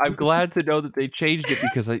 I'm glad to know that they changed it,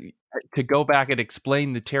 because to go back and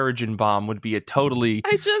explain the Terrigen bomb would be a totally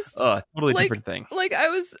different thing. Like I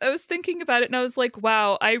was thinking about it, and I was like,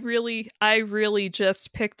 wow, I really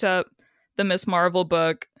just picked up the Miss Marvel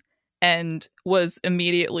book and was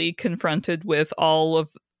immediately confronted with all of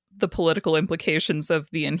the political implications of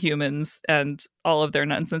the Inhumans and all of their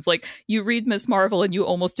nonsense. Like, you read Miss Marvel and you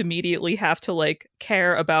almost immediately have to like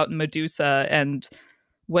care about Medusa and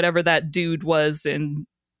whatever that dude was in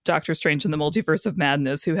Doctor Strange in the Multiverse of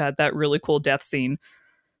Madness, who had that really cool death scene.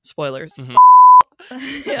 Spoilers. Mm-hmm.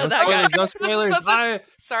 No spoilers.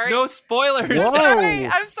 Sorry. No spoilers. Whoa.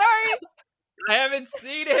 I'm sorry. I haven't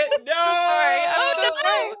seen it. No. I'm so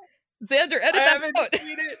sorry. Xander, edit that out.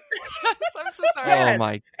 Seen it. Yes, I'm so sorry. Oh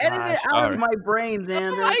my gosh. Edit it out of my brain,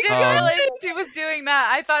 Xander. I didn't realize she was doing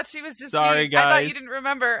that. I thought she was just sorry, guys. I thought you didn't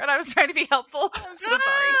remember, and I was trying to be helpful. I'm so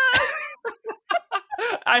sorry.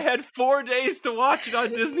 I had 4 days to watch it on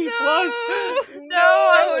Disney Plus.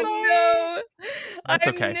 No. That's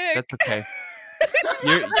I'm okay. Nick. That's okay.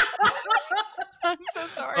 I'm so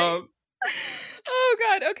sorry. Oh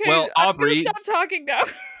God. Okay. Well, Aubrey, I'm gonna stop talking now.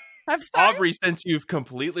 I'm sorry. Aubrey, since you've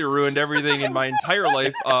completely ruined everything in my entire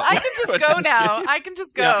life, I can just go now. kidding. I can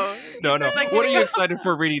just go. Yeah. No. Like, What are you excited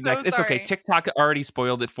for reading so next? It's okay. sorry. TikTok already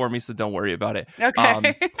spoiled it for me, so don't worry about it.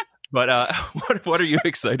 Okay. But what are you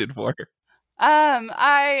excited for?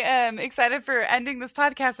 I am excited for ending this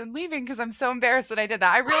podcast and leaving because I'm so embarrassed that I did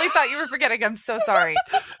that. I really thought you were forgetting. I'm so sorry.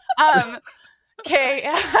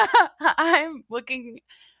 Okay. I'm looking.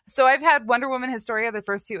 So I've had Wonder Woman Historia, the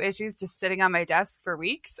first 2 issues, just sitting on my desk for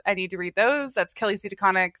weeks. I need to read those. That's Kelly Sue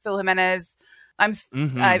DeConnick, Phil Jimenez.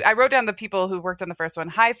 I wrote down the people who worked on the first one.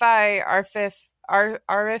 Hi-Fi, Arif,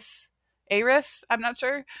 I'm not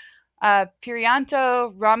sure.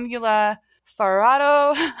 Pirianto, Romula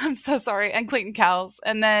Farado, I'm so sorry, and Clayton Cowles.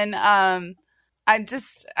 And then I've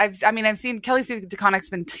seen Kelly Sue DeConnick's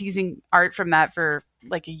been teasing art from that for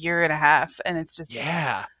like a year and a half, and it's just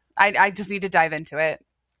I just need to dive into it.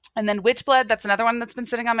 And then Witchblood, that's another one that's been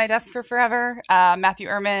sitting on my desk for forever. Matthew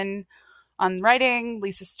Ehrman on writing,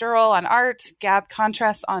 Lisa Sturl on art, Gab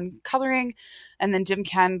Contrast on coloring, and then Jim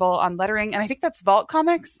Campbell on lettering. And I think that's Vault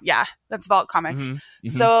Comics. Yeah, that's Vault Comics. Mm-hmm.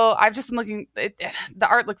 So I've just been looking. The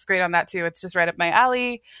art looks great on that too. It's just right up my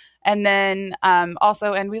alley. And then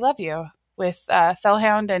also And We Love You with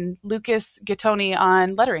Fellhound and Lucas Gattoni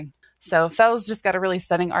on lettering. So Fell's just got a really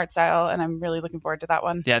stunning art style, and I'm really looking forward to that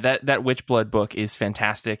one. Yeah, that Witchblood book is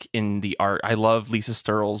fantastic in the art. I love Lisa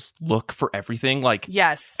Sturl's look for everything. Like,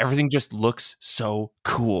 yes, everything just looks so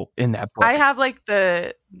cool in that book. I have like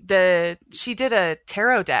she did a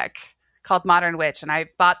tarot deck called Modern Witch, and I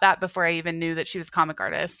bought that before I even knew that she was a comic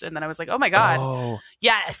artist. And then I was like, oh my God,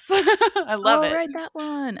 yes, I love it. Right, that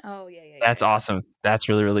one. Oh yeah. That's awesome. That's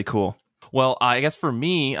really, really cool. Well, I guess for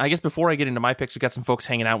me, before I get into my picks, we got some folks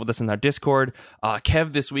hanging out with us in our Discord.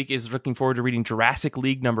 Kev this week is looking forward to reading Jurassic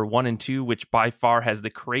League number 1 and 2, which by far has the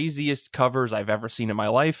craziest covers I've ever seen in my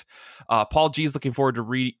life. Paul G is looking forward to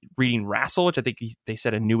reading Wrassle, which I think they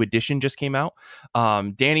said a new edition just came out.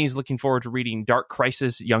 Danny's looking forward to reading Dark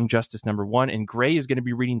Crisis, Young Justice number 1, and Gray is going to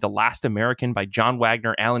be reading The Last American by John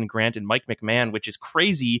Wagner, Alan Grant, and Mike McMahon, which is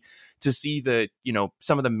crazy to see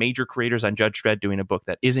some of the major creators on Judge Dredd doing a book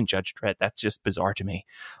that isn't Judge Dredd. That's just bizarre to me.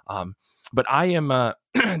 But I am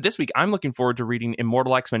this week, I'm looking forward to reading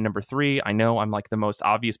Immortal X-Men number 3. I know I'm like the most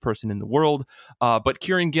obvious person in the world, but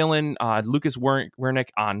Kieran Gillen, Lucas Wernick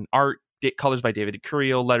on art, colors by David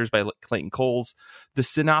Curiel, letters by Clayton Coles. The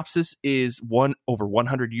synopsis is over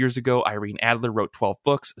 100 years ago, Irene Adler wrote 12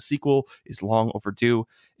 books. A sequel is long overdue.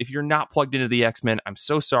 If you're not plugged into the X-Men, I'm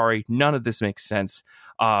so sorry. None of this makes sense.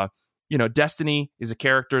 Destiny is a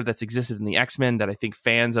character that's existed in the X-Men that I think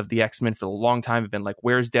fans of the X-Men for a long time have been like,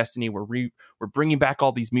 where's Destiny? We're bringing back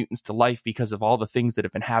all these mutants to life because of all the things that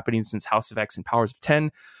have been happening since House of X and Powers of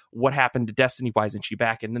 10. What happened to Destiny? Why isn't she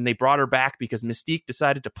back? And then they brought her back because Mystique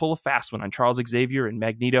decided to pull a fast one on Charles Xavier and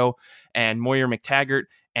Magneto and Moira McTaggart.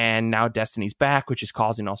 And now Destiny's back, which is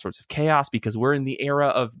causing all sorts of chaos because we're in the era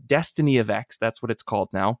of Destiny of X. That's what it's called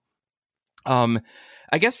now.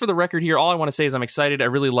 I guess for the record here, all I want to say is I'm excited. I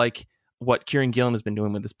really like what Kieran Gillen has been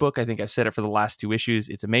doing with this book. I think I've said it for the last 2 issues.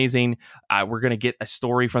 It's amazing. We're going to get a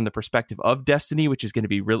story from the perspective of Destiny, which is going to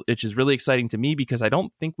be which is really exciting to me because I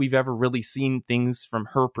don't think we've ever really seen things from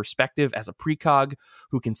her perspective as a precog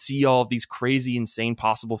who can see all of these crazy, insane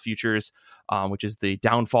possible futures, which is the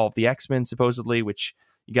downfall of the X-Men, supposedly, which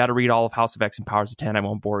you got to read all of House of X and Powers of 10. I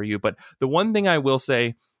won't bore you. But the one thing I will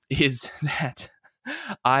say is that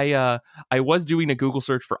I was doing a Google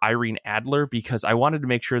search for Irene Adler because I wanted to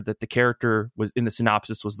make sure that the character was in the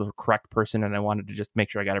synopsis was the correct person, and I wanted to just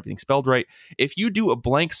make sure I got everything spelled right. If you do a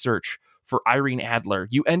blank search for Irene Adler,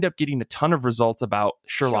 you end up getting a ton of results about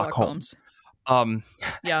Sherlock Holmes.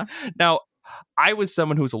 Yeah. Now, I was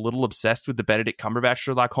someone who was a little obsessed with the Benedict Cumberbatch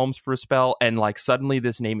Sherlock Holmes for a spell, and like suddenly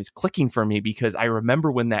this name is clicking for me because I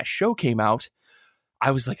remember when that show came out, I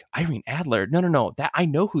was like, Irene Adler? No. That I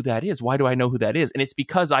know who that is. Why do I know who that is? And it's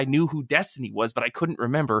because I knew who Destiny was, but I couldn't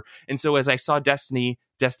remember. And so as I saw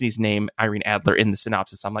Destiny's name, Irene Adler, in the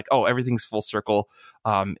synopsis, I'm like, oh, everything's full circle.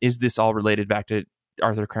 Is this all related back to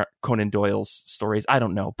Arthur Conan Doyle's stories? I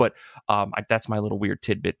don't know, but that's my little weird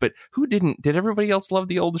tidbit. But who didn't? Did everybody else love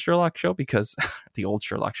the old Sherlock show? Because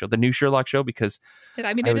the new Sherlock show? Because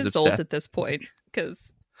it is obsessed. Old at this point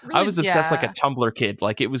because. Really? I was obsessed like a Tumblr kid.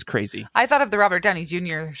 Like, it was crazy. I thought of the Robert Downey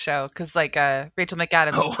Jr. show because, like, Rachel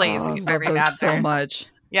McAdams plays Irene Adler so much.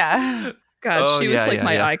 Yeah. God, she was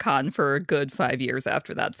my icon for a good 5 years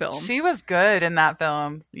after that film. She was good in that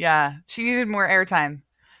film. Yeah. She needed more airtime.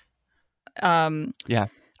 Yeah.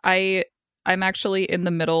 I'm actually in the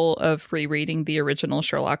middle of rereading the original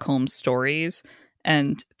Sherlock Holmes stories,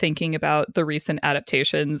 and thinking about the recent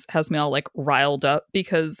adaptations has me all like riled up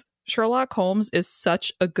because Sherlock Holmes is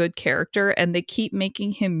such a good character and they keep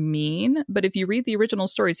making him mean. But if you read the original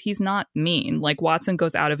stories, he's not mean. Like, Watson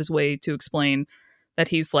goes out of his way to explain that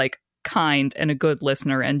he's like kind and a good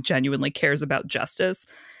listener and genuinely cares about justice.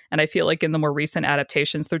 And I feel like in the more recent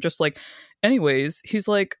adaptations, they're just like, anyways, he's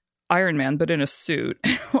like Iron Man, but in a suit.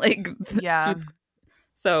 Like, yeah.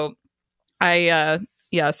 So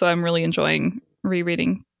so I'm really enjoying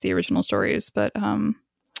rereading the original stories. But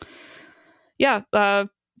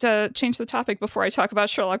to change the topic before I talk about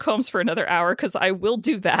Sherlock Holmes for another hour, because I will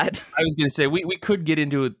do that. I was going to say, we could get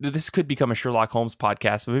into it. This could become a Sherlock Holmes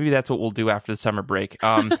podcast, but maybe that's what we'll do after the summer break.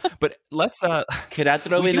 But let's... Could I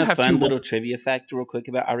throw in a fun little trivia fact real quick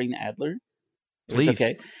about Irene Adler? Please.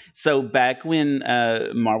 Okay. So back when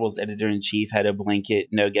Marvel's editor-in-chief had a blanket,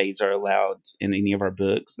 no gays are allowed in any of our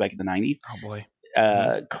books back in the 90s. Oh, boy.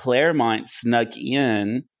 Claremont snuck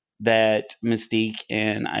in that Mystique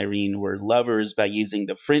and Irene were lovers by using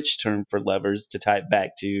the French term for lovers to tie it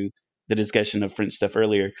back to the discussion of French stuff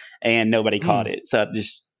earlier, and nobody caught it. So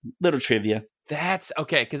just little trivia. That's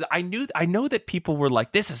okay, because I know that people were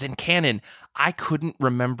like, this is in canon. I couldn't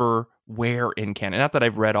remember where in canon. Not that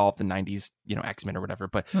I've read all of the 90s, X-Men or whatever,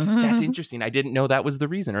 but that's interesting. I didn't know that was the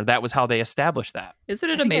reason, or that was how they established that. Isn't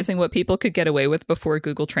it amazing what people could get away with before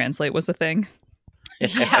Google Translate was a thing?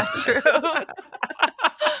 Yeah, true.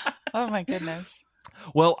 Oh my goodness.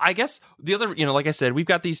 Well, I guess the other, like I said, we've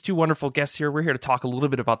got these two wonderful guests here. We're here to talk a little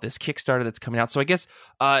bit about this Kickstarter that's coming out. So I guess,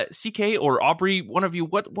 CK or Aubrey, one of you,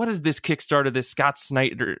 what is this Kickstarter, this Scott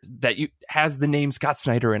Snyder, that has the name Scott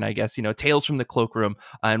Snyder in, I guess, Tales from the Cloakroom,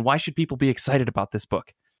 and why should people be excited about this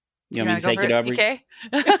book? You want me to take it,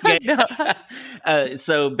 Aubrey?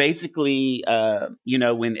 So basically,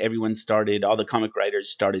 when everyone started, all the comic writers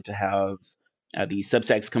started to have the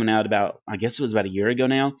Substacks coming out about, I guess it was about a year ago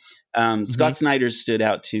now. Scott Snyder stood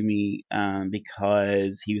out to me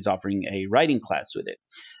because he was offering a writing class with it.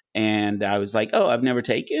 And I was like, oh, I've never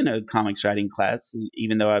taken a comics writing class,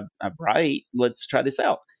 even though I write. Let's try this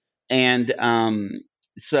out. And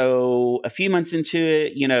so a few months into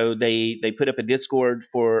it, they put up a Discord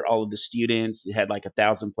for all of the students. It had like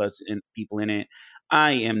 1,000+ people in it.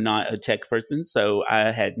 I am not a tech person, so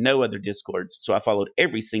I had no other Discords. So I followed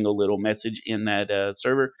every single little message in that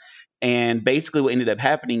server. And basically what ended up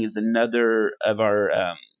happening is another of our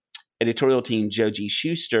editorial team, Joe G.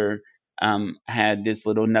 Schuster, had this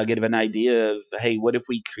little nugget of an idea of, hey, what if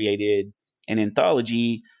we created an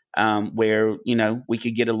anthology where, we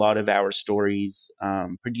could get a lot of our stories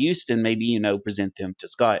produced and maybe, present them to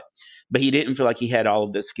Scott. But he didn't feel like he had all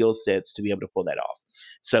of the skill sets to be able to pull that off.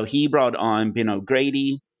 So he brought on Ben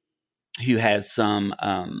O'Grady, who has some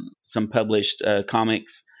published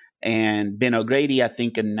comics. And Ben O'Grady, I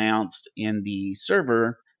think, announced in the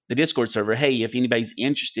Discord server, hey, if anybody's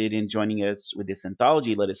interested in joining us with this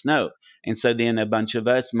anthology, let us know. And so then a bunch of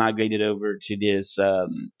us migrated over to this.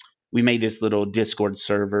 We made this little Discord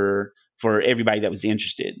server for everybody that was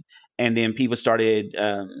interested. And then people started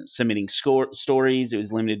submitting stories. It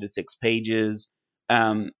was limited to 6 pages.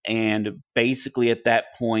 And basically at that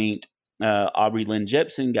point, Aubrey Lynn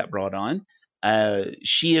Jepson got brought on.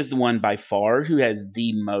 She is the one by far who has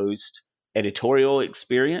the most editorial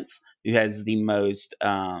experience, who has the most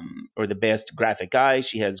or the best graphic eye.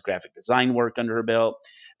 She has graphic design work under her belt.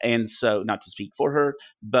 And so, not to speak for her,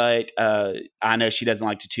 but I know she doesn't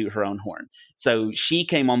like to toot her own horn. So she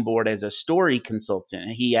came on board as a story consultant.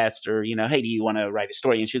 He asked her, hey, do you want to write a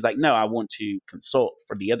story? And she was like, no, I want to consult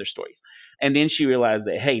for the other stories. And then she realized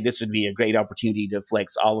that, hey, this would be a great opportunity to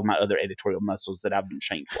flex all of my other editorial muscles that I've been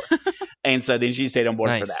trained for. And so then she stayed on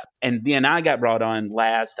board for that. And then I got brought on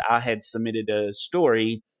last. I had submitted a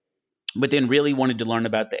story, but then really wanted to learn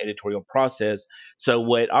about the editorial process. So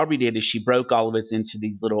what Aubrey did is she broke all of us into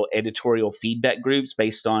these little editorial feedback groups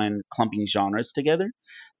based on clumping genres together.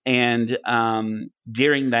 And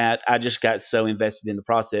during that, I just got so invested in the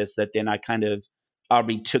process that then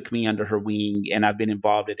Aubrey took me under her wing, and I've been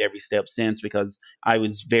involved at every step since because I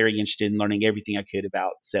was very interested in learning everything I could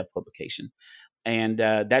about self-publication. And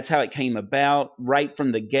that's how it came about. Right from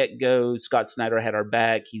the get-go, Scott Snyder had our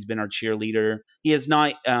back. He's been our cheerleader. He is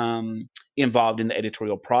not involved in the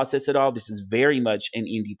editorial process at all. This is very much an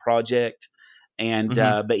indie project. And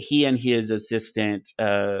but he and his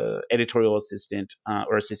editorial assistant,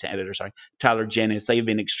 or assistant editor, Tyler Jennis, they've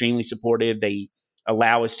been extremely supportive. They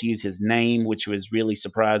allow us to use his name, which was really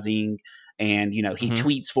surprising. And, he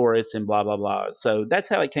tweets for us and blah, blah, blah. So that's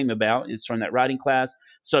how it came about, is from that writing class.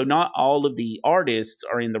 So not all of the artists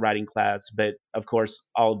are in the writing class, but of course,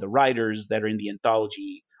 all of the writers that are in the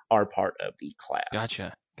anthology are part of the class.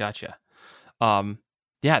 Gotcha.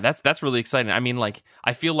 Yeah, that's really exciting. I mean,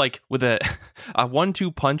 I feel like with a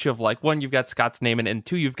 1-2 punch of one, you've got Scott's name, and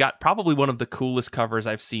 2, you've got probably one of the coolest covers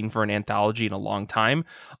I've seen for an anthology in a long time.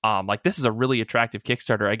 This is a really attractive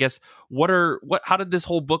Kickstarter. I guess how did this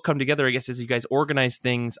whole book come together? I guess as you guys organize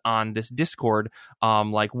things on this Discord,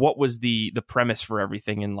 what was the premise for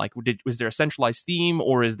everything, and was there a centralized theme,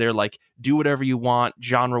 or is there do whatever you want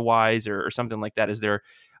genre wise or something like that? Is there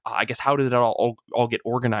I guess how did it all get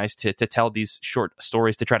organized to tell these short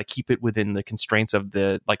stories to try to keep it within the constraints of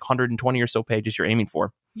the 120 or so pages you're aiming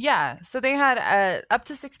for? Yeah, so they had up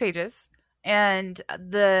to 6 pages, and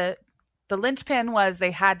the linchpin was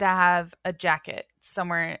they had to have a jacket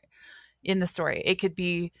somewhere in the story. It could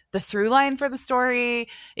be the through line for the story.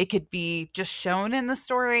 It could be just shown in the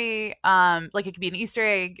story. It could be an Easter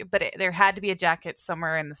egg, but there had to be a jacket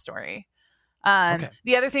somewhere in the story. Okay.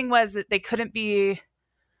 The other thing was that they couldn't be.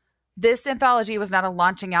 This anthology was not a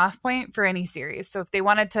launching off point for any series. So if they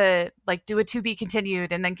wanted to do a to be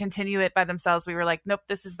continued and then continue it by themselves, we were like, nope,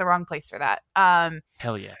 this is the wrong place for that.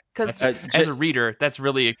 Hell yeah. Because as a reader, that's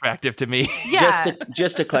really attractive to me. Yeah.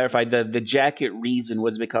 Just to clarify, the jacket reason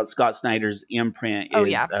was because Scott Snyder's imprint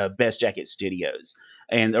is Best Jacket Studios.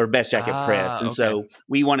 or Best Jacket Press. And okay. so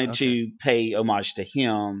we wanted to pay homage to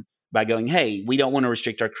him by going, hey, we don't want to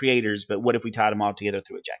restrict our creators, but what if we tied them all together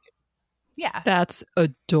through a jacket? Yeah. That's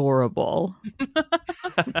adorable.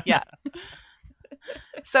 Yeah.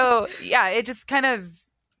 So yeah, it just kind of,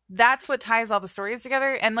 that's what ties all the stories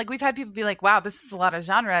together. And like, we've had people be like, wow, this is a lot of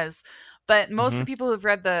genres. But most of the people who've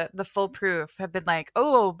read the full proof have been like,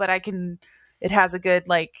 oh, but it has a good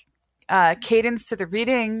like cadence to the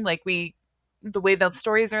reading. Like the way the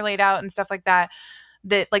stories are laid out and stuff like that,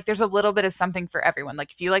 that like there's a little bit of something for everyone.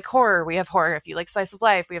 Like if you like horror, we have horror. If you like slice of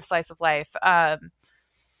life, we have slice of life.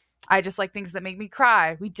 I just like things that make me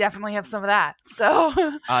cry. We definitely have some of that. So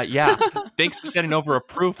yeah. Thanks for sending over a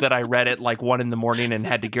proof that I read it like 1 a.m. and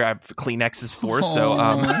had to grab Kleenexes for.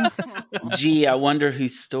 So gee, I wonder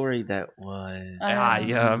whose story that was.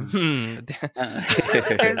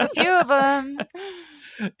 There's a few of them.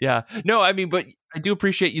 Yeah. No, I mean, but I do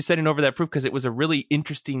appreciate you sending over that proof because it was a really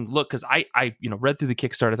interesting look. Because I read through the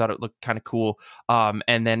Kickstarter, thought it looked kind of cool,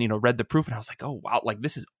 and then read the proof, and I was like, oh wow, like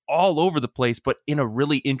this is all over the place, but in a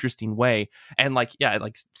really interesting way. And like, yeah,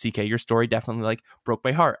 like CK, your story definitely like broke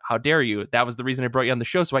my heart. How dare you? That was the reason I brought you on the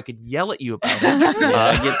show, so I could yell at you about it. Yeah,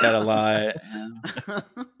 I get that a lot.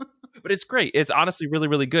 But it's great. It's honestly really,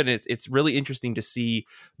 really good. And it's really interesting to see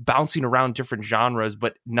bouncing around different genres,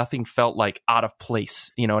 but nothing felt like out of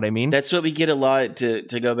place. You know what I mean? That's what we get a lot. To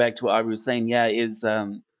go back to what Aubrey was saying,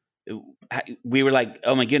 we were like,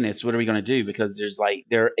 oh my goodness, what are we going to do? Because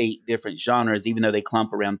there are 8 different genres, even though they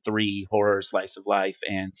clump around 3: horror, slice of life,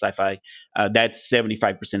 and sci-fi. That's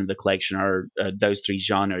 75% of the collection are those 3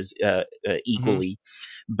 genres equally.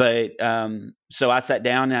 But so I sat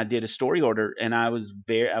down and I did a story order, and I was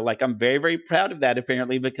I'm very, very proud of that,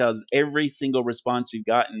 apparently, because every single response we've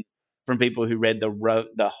gotten from people who read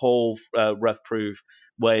the whole rough proof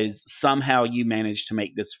was, somehow you managed to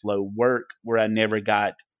make this flow work where I never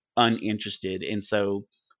got uninterested. And so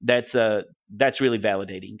that's really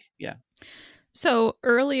validating. Yeah. So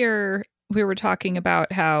earlier we were talking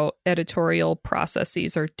about how editorial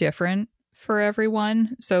processes are different for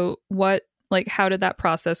everyone. So how did that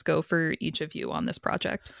process go for each of you on this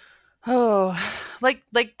project? Oh, like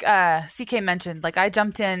CK mentioned, like I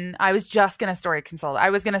jumped in, I was just going to story consult. I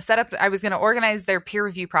was going to organize their peer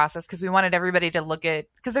review process because we wanted everybody to look at,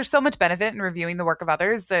 because there's so much benefit in reviewing the work of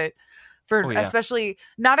others that especially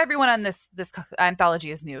not everyone on this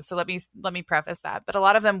anthology is new. So let me preface that, but a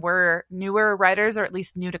lot of them were newer writers, or at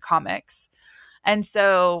least new to comics. And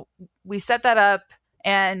so we set that up.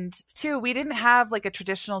 And 2, we didn't have like a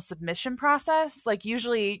traditional submission process. Like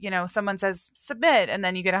usually, someone says submit and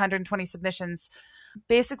then you get 120 submissions.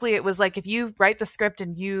 Basically, it was like, if you write the script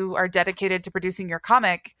and you are dedicated to producing your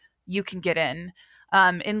comic, you can get in.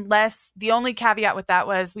 Unless the only caveat with that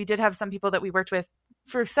was, we did have some people that we worked with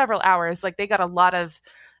for several hours. Like they got a lot of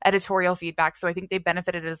editorial feedback. So I think they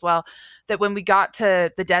benefited as well, that when we got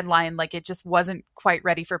to the deadline, like it just wasn't quite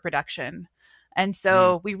ready for production. And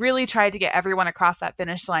so we really tried to get everyone across that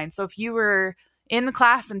finish line. So if you were in the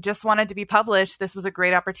class and just wanted to be published, this was a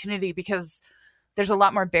great opportunity, because there's a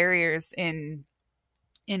lot more barriers in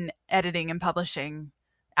editing and publishing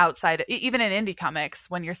outside, even in indie comics,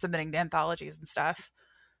 when you're submitting to anthologies and stuff.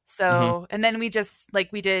 So, and then we just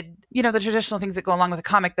we did, the traditional things that go along with a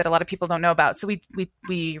comic that a lot of people don't know about. So we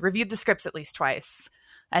reviewed the scripts at least twice.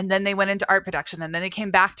 And then they went into art production, and then they came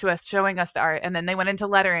back to us showing us the art. And then they went into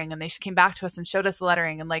lettering, and they came back to us and showed us the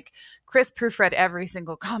lettering. And like Chris proofread every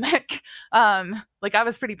single comic. I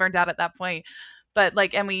was pretty burned out at that point, but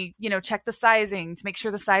and we, checked the sizing to make sure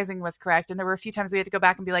the sizing was correct. And there were a few times we had to go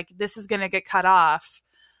back and be like, this is going to get cut off.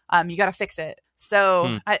 You got to fix it.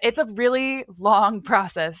 So it's a really long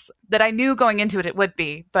process that I knew going into it would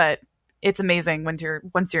be, but it's amazing once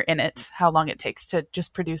you're in it, how long it takes to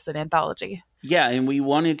just produce an anthology. Yeah, and we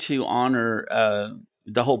wanted to honor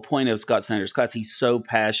the whole point of Scott Snyder's class. He's so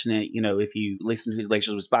passionate. If you listen to his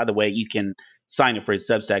lectures, which, by the way, you can sign up for his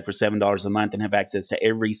Substack for $7 a month and have access to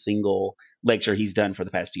every single lecture he's done for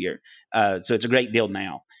the past year. So it's a great deal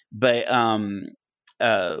now. But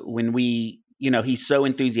when we, he's so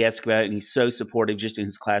enthusiastic about it, and he's so supportive just in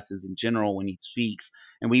his classes in general when he speaks.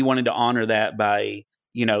 And we wanted to honor that by,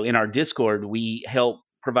 in our Discord, we help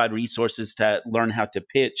provide resources to learn how to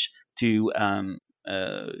pitch to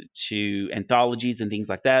anthologies and things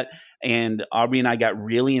like that. And Aubrey and I got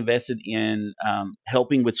really invested in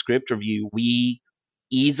helping with script review. We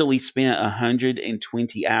easily spent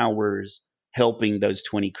 120 hours helping those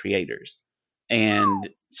 20 creators. And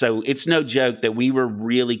so it's no joke that we were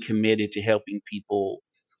really committed to helping people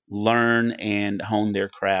learn and hone their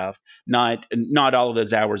craft. Not all of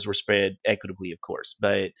those hours were spread equitably, of course,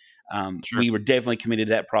 but Sure. We were definitely committed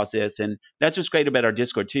to that process. And that's what's great about our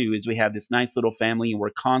Discord too, is we have this nice little family and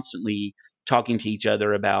we're constantly talking to each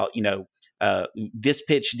other about, this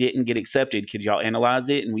pitch didn't get accepted. Could y'all analyze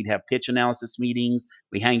it? And we'd have pitch analysis meetings.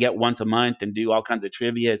 We hang out once a month and do all kinds of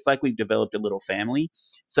trivia. It's like we've developed a little family.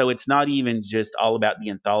 So it's not even just all about the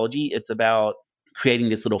anthology. It's about creating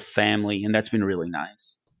this little family. And that's been really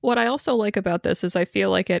nice. What I also like about this is I feel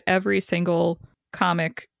like at every single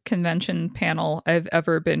comic convention panel I've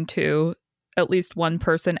ever been to, at least one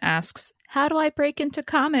person asks, how do I break into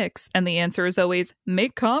comics? And the answer is always,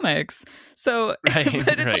 make comics. So, Right,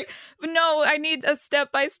 but it's right. like, no, I need a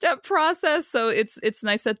step-by-step process. So it's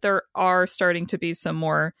nice that there are starting to be some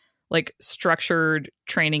more like structured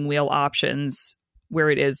training wheel options where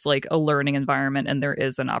it is like a learning environment and there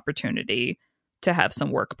is an opportunity to have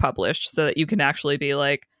some work published so that you can actually be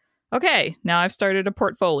like, okay, now I've started a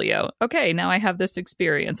portfolio. Okay, now I have this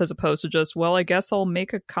experience, as opposed to just, well, I guess I'll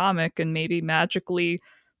make a comic and maybe magically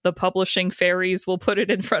the publishing fairies will put it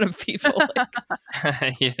in front of people.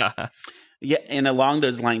 Yeah. Yeah, and along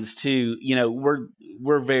those lines too,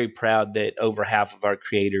 we're very proud that over half of our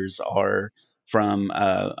creators are from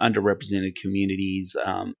underrepresented communities,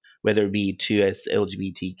 whether it be 2S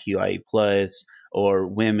LGBTQIA plus, or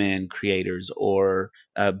women creators, or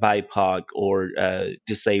BIPOC, or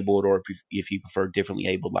disabled, or if you prefer differently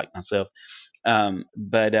abled like myself.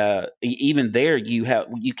 But even there,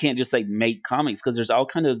 you can't just say make comics, because there's all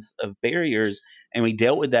kinds of barriers, and we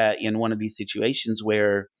dealt with that in one of these situations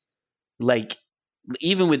where, like,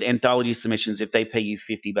 even with anthology submissions, if they pay you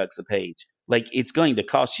 $50 a page, like, it's going to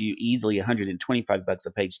cost you easily $125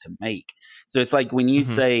 a page to make. So it's like when you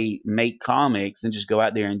say make comics and just go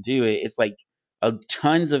out there and do it, it's like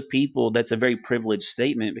tons of people. That's a very privileged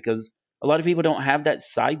statement, because a lot of people don't have that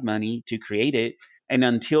side money to create it. And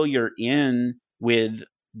until you're in with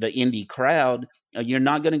the indie crowd, you're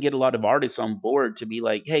not going to get a lot of artists on board to be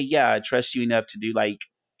like, hey, yeah, I trust you enough to do, like,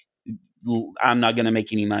 I'm not going to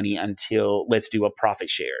make any money until let's do a profit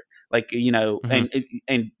share. Like,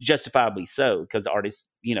 and justifiably so, because artists,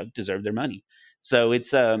 deserve their money. So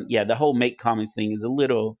it's, the whole make comics thing is a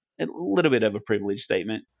little bit of a privileged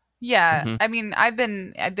statement. Yeah. I mean, I've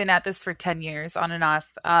been at this for 10 years on and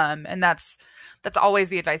off. And that's always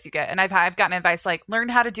the advice you get. And I've gotten advice like, learn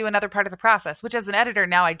how to do another part of the process, which as an editor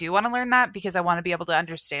now I do want to learn that, because I want to be able to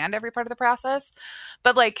understand every part of the process.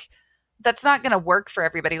 But like, that's not going to work for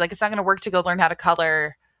everybody. Like, it's not going to work to go learn how to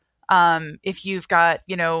color if you've got,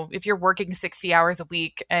 if you're working 60 hours a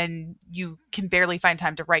week and you can barely find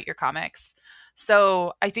time to write your comics.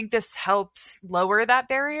 So I think this helped lower that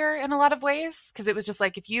barrier in a lot of ways, because it was just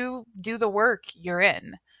like, if you do the work, you're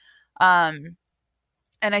in. And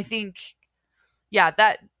I think,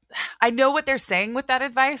 that I know what they're saying with that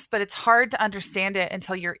advice, but it's hard to understand it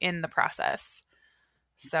until you're in the process.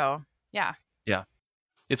 So, yeah. Yeah.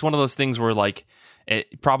 It's one of those things where, like,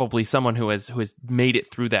 probably someone who has made it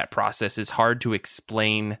through that process is hard to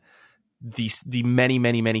explain the many,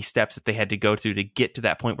 many, many steps that they had to go through to get to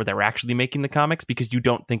that point where they were actually making the comics, because you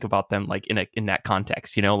don't think about them like in that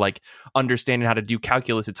context, like understanding how to do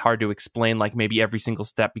calculus. It's hard to explain like maybe every single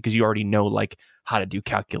step, because you already know like how to do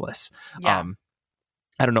calculus. Yeah.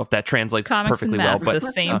 I don't know if that translates Comics perfectly and math well, but are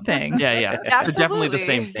the same thing. Yeah. Definitely the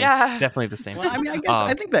same thing. Yeah. Definitely the same Well, I thing. mean,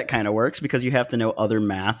 I think that kind of works, because you have to know other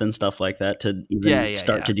math and stuff like that to even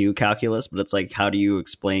start to do calculus. But it's like, how do you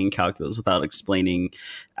explain calculus without explaining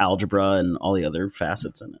algebra and all the other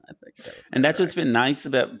facets in it? I think, and that's what's been nice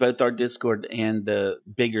about both our Discord and the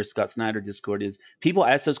bigger Scott Snyder Discord is people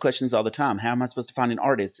ask those questions all the time. How am I supposed to find an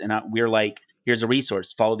artist? And we're like, here's a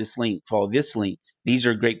resource. Follow this link. Follow this link. These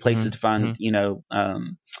are great places to find,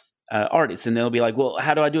 artists. And they'll be like, well,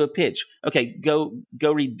 how do I do a pitch? Okay, go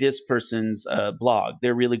read this person's blog.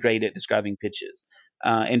 They're really great at describing pitches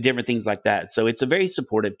and different things like that. So it's a very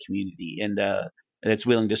supportive community, and that's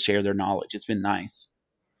willing to share their knowledge. It's been nice.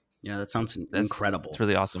 Yeah, that sounds incredible. It's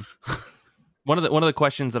really awesome. One of the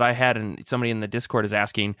questions that I had, and somebody in the Discord is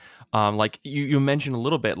asking, like you mentioned a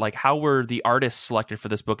little bit, like how were the artists selected for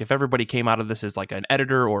this book? If everybody came out of this as like an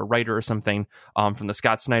editor or a writer or something from the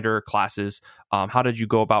Scott Snyder classes, how did you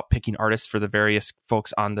go about picking artists for the various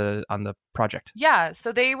folks on the project? Yeah,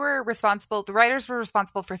 so they were responsible. The writers were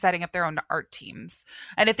responsible for setting up their own art teams,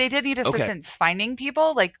 and if they did need assistance finding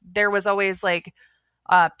people, like there was always like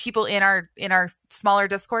people in our smaller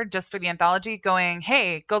Discord just for the anthology going,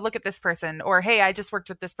 hey, go look at this person, or hey, I just worked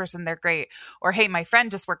with this person, they're great, or hey, my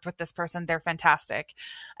friend just worked with this person, they're fantastic.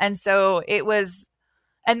 And so it was,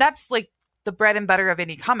 and that's like the bread and butter of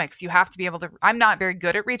indie comics. You have to be able to, I'm not very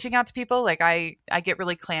good at reaching out to people. Like I get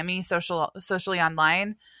really clammy socially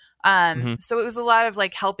online. So it was a lot of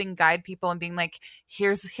like helping guide people and being like,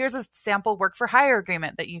 here's a sample work for hire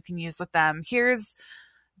agreement that you can use with them. Here's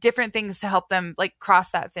different things to help them like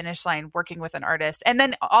cross that finish line working with an artist. And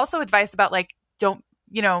then also advice about like, don't,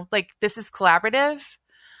 like this is collaborative.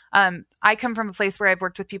 I come from a place where I've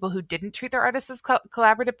worked with people who didn't treat their artists as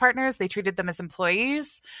collaborative partners. They treated them as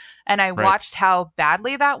employees. And I watched how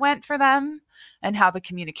badly that went for them and how the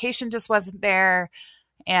communication just wasn't there.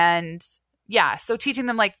 And yeah, so teaching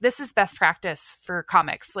them like this is best practice for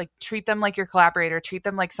comics. Like treat them like your collaborator, treat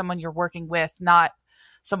them like someone you're working with, not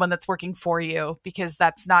someone that's working for you, because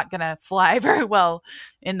that's not going to fly very well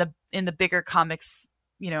in the bigger comics,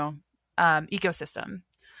 ecosystem.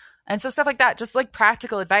 And so stuff like that, just like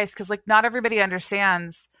practical advice, because like not everybody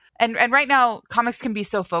understands. And right now, comics can be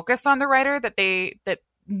so focused on the writer that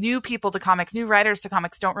new people to comics, new writers to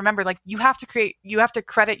comics don't remember. Like you have to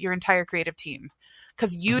credit your entire creative team,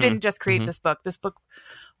 because you didn't just create this book. This book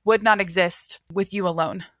would not exist with you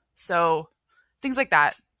alone. So things like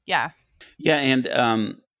that. Yeah. Yeah.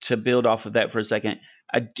 And to build off of that for a second,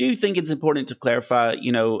 I do think it's important to clarify,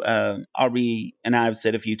 Aubrey and I have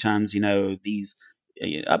said a few times, these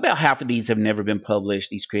about half of these have never been published,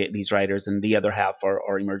 these writers, and the other half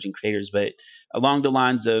are emerging creators. But along the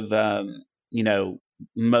lines of,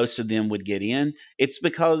 most of them would get in. It's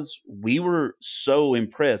because we were so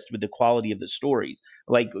impressed with the quality of the stories.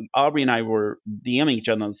 Like Aubrey and I were DMing each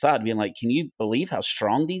other on the side, being like, can you believe how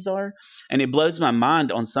strong these are? And it blows my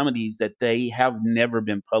mind on some of these that they have never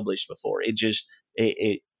been published before.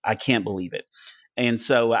 I can't believe it. And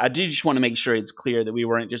so I do just want to make sure it's clear that we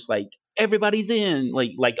weren't just like, everybody's in,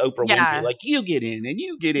 like Oprah Winfrey, like you get in and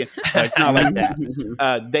you get in. No, it's not like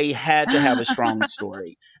that. They had to have a strong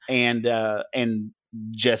story. And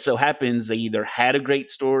just so happens they either had a great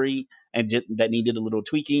story and that needed a little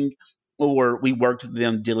tweaking, or we worked with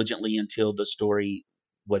them diligently until the story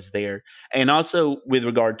was there. And also with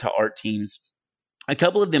regard to art teams, a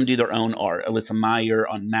couple of them do their own art. Alyssa Meyer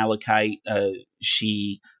on Malachite,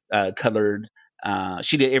 she colored.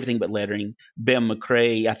 She did everything but lettering. Ben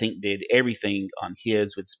McCrae, I think, did everything on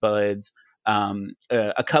his with Spuds.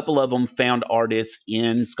 A couple of them found artists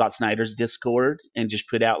in Scott Snyder's Discord and just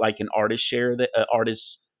put out like an artist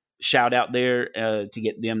artist shout out there to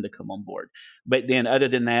get them to come on board. But then other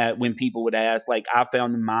than that, when people would ask, like I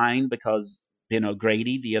found mine because Ben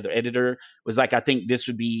O'Grady, the other editor, was like, I think this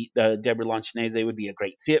would be Deborah Lanchinese would be a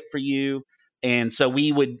great fit for you. And so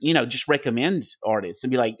we would, just recommend artists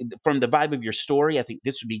and be like, from the vibe of your story, I think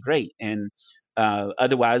this would be great. And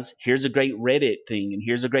otherwise, here's a great Reddit thing, and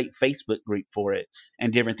here's a great Facebook group for it,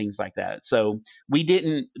 and different things like that. So we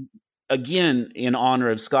didn't, again, in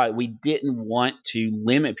honor of Scott, we didn't want to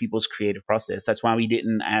limit people's creative process. That's why we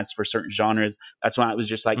didn't ask for certain genres. That's why it was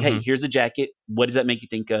just like, hey, here's a jacket. What does that make you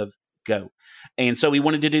think of? Go. And so we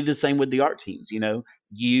wanted to do the same with the art teams.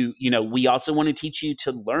 We also want to teach you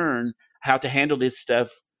to learn how to handle this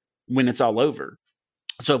stuff when it's all over.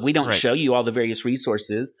 So if we don't show you all the various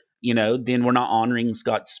resources, then we're not honoring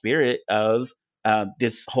Scott's spirit of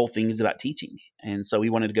this whole thing is about teaching. And so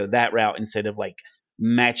we wanted to go that route instead of like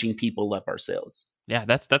matching people up ourselves. Yeah,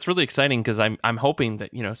 that's really exciting, because I'm hoping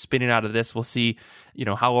that, spinning out of this, we'll see,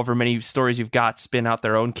 however many stories you've got spin out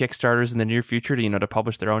their own Kickstarters in the near future to, to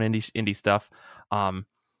publish their own indie stuff.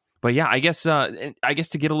 But yeah, I guess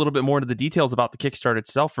to get a little bit more into the details about the Kickstarter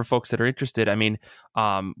itself for folks that are interested, I mean,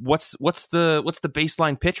 what's the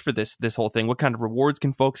baseline pitch for this whole thing? What kind of rewards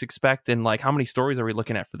can folks expect, and like how many stories are we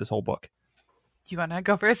looking at for this whole book? Do you want to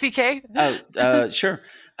go for a CK? Sure.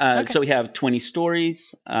 Okay. So we have 20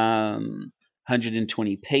 stories,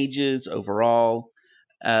 120 pages overall.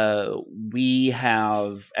 We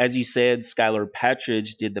have, as you said, Skylar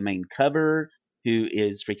Patridge did the main cover, who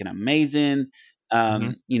is freaking amazing.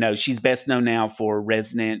 She's best known now for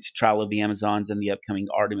Resonant, Trial of the Amazons, and the upcoming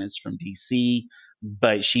Artemis from DC.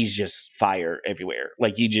 But she's just fire everywhere.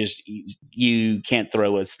 Like you can't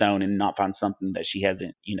throw a stone and not find something that she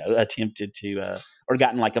hasn't, attempted to or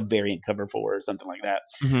gotten like a variant cover for or something like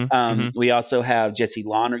that. We also have Jesse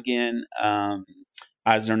Lonergan,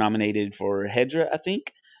 Eisner nominated for Hedra, I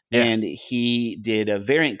think, and he did a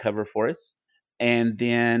variant cover for us. And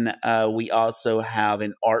then we also have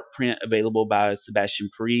an art print available by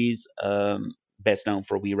Sebastian Perez, best known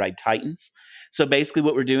for We Ride Titans. So basically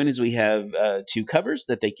what we're doing is we have 2 covers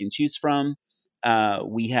that they can choose from.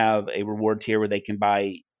 We have a reward tier where they can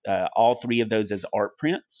buy all 3 of those as art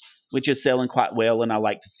prints, which is selling quite well. And I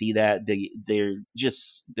like to see that.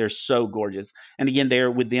 They're so gorgeous. And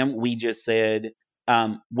again, with them, we just said,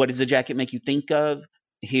 what does the jacket make you think of?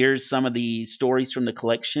 Here's some of the stories from the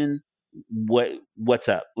collection. What's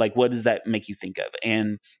up? Like, what does that make you think of?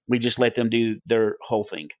 And we just let them do their whole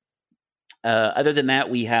thing. Other than that,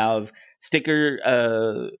 we have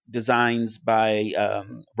sticker designs by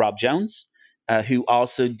Rob Jones, who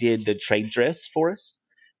also did the trade dress for us.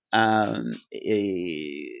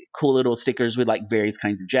 Cool little stickers with like various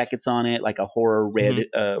kinds of jackets on it, like a horror red,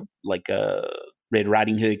 like a Red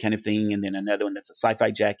Riding Hood kind of thing, and then another one that's a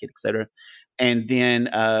sci-fi jacket, etc. And then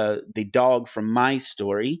the dog from my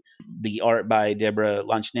story, the art by Deborah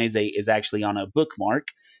Lanchinese, is actually on a bookmark.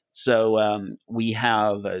 So we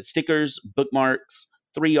have stickers, bookmarks,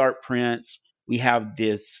 3 art prints. We have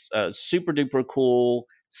this super duper cool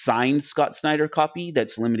signed Scott Snyder copy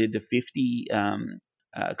that's limited to 50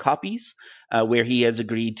 copies, where he has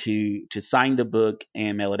agreed to sign the book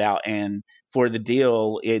and mail it out. And for the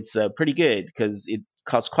deal, it's pretty good because it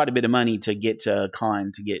costs quite a bit of money to get to a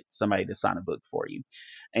con to get somebody to sign a book for you.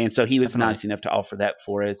 And so he was nice enough to offer that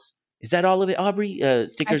for us. Is that all of it, Aubrey?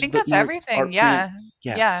 Stickers, I think that's everything. Yeah.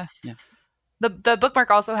 The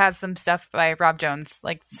bookmark also has some stuff by Rob Jones,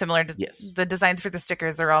 like similar to the designs for the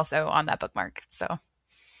stickers are also on that bookmark. So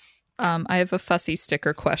I have a fussy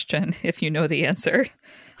sticker question, if you know the answer.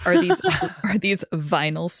 Are these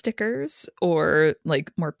vinyl stickers or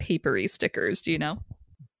like more papery stickers? Do you know?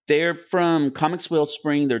 They're from Comics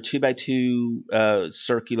Wellspring. They're 2x2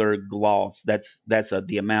 circular gloss. That's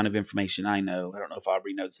the amount of information I know. I don't know if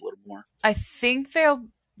Aubrey knows a little more. I think they'll.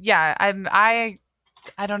 Yeah,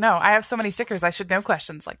 I don't know. I have so many stickers. I should know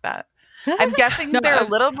questions like that. I'm guessing they're a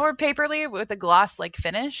little more papery with a gloss like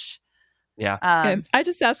finish. Yeah. I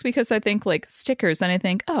just ask because I think like stickers, and I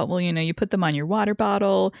think, oh, well, you put them on your water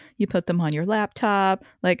bottle, you put them on your laptop.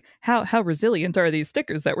 Like, how resilient are these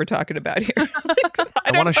stickers that we're talking about here?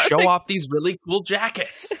 I want to show off these really cool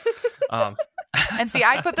jackets. And see,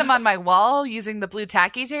 I put them on my wall using the blue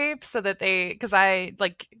tacky tape so that because I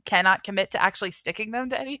like cannot commit to actually sticking them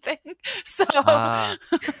to anything. So I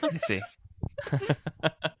see.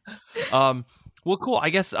 Well, cool. I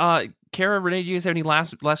guess, Kara, Renee, do you guys have any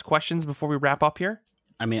last questions before we wrap up here?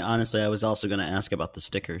 I mean, honestly, I was also going to ask about the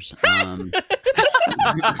stickers.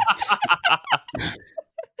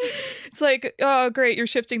 It's like, oh, great, you're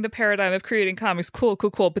shifting the paradigm of creating comics. Cool.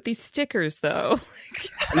 But these stickers, though.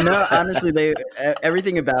 No, honestly,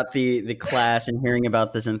 everything about the class and hearing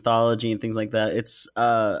about this anthology and things like that, it's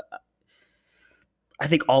I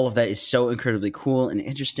think all of that is so incredibly cool and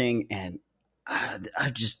interesting, and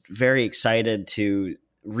I'm just very excited to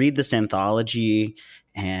read this anthology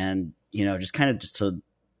and just kind of just to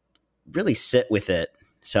really sit with it.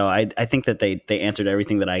 So I think that they answered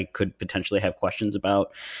everything that I could potentially have questions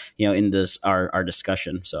about in this our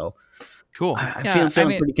discussion. So cool. I'm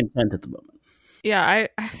feeling pretty content at the moment. Yeah,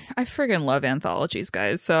 I friggin' love anthologies,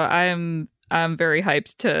 guys. So I'm very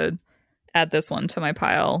hyped to add this one to my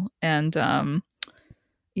pile, and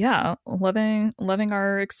loving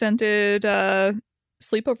our extended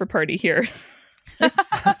sleepover party here.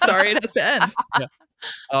 Sorry, it has to end. Yeah.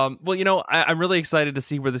 Well, I'm really excited to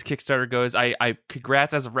see where this Kickstarter goes. I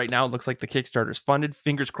congrats. As of right now, it looks like the Kickstarter's funded.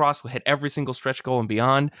 Fingers crossed, we'll hit every single stretch goal and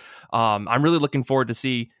beyond. I'm really looking forward to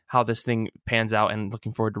see how this thing pans out, and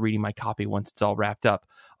looking forward to reading my copy once it's all wrapped up.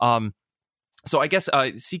 So I guess,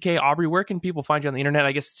 CK, Aubrey, where can people find you on the internet?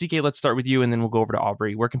 I guess, CK, let's start with you, and then we'll go over to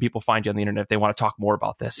Aubrey. Where can people find you on the internet if they want to talk more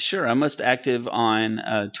about this? Sure. I'm most active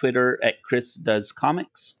on Twitter at Chris Does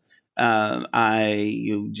Comics. I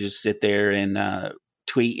just sit there and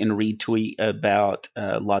tweet and retweet about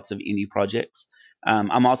lots of indie projects.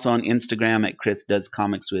 I'm also on Instagram at Chris Does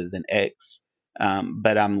Comics with an X,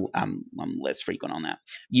 but I'm less frequent on that.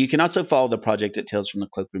 You can also follow the project at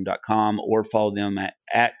talesfromthecloakroom.com, or follow them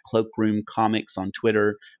at Cloakroom Comics on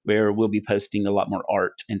Twitter, where we'll be posting a lot more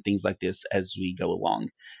art and things like this as we go along.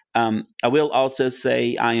 I will also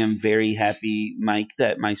say I am very happy, Mike,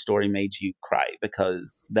 that my story made you cry,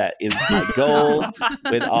 because that is my goal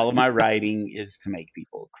with all of my writing, is to make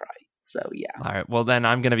people cry. So, yeah. All right. Well, then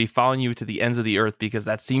I'm going to be following you to the ends of the earth, because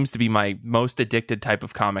that seems to be my most addicted type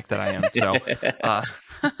of comic that I am. So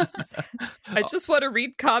I just want to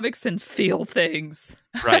read comics and feel things.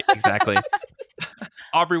 Right. Exactly.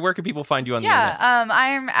 Aubrey, where can people find you on the internet?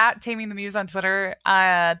 I'm at Taming the Muse on Twitter.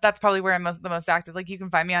 That's probably where I'm the most active. Like, you can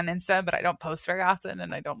find me on Insta, but I don't post very often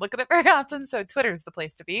and I don't look at it very often. So Twitter's the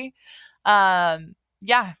place to be.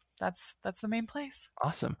 That's the main place.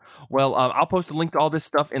 Awesome. Well, I'll post a link to all this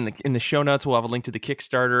stuff in the show notes. We'll have a link to the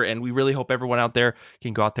Kickstarter, and we really hope everyone out there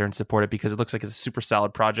can go out there and support it, because it looks like it's a super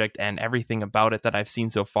solid project, and everything about it that I've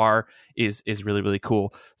seen so far is really, really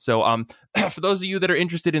cool. So for those of you that are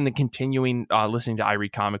interested in the continuing listening to I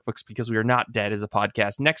Read Comic Books, because we are not dead as a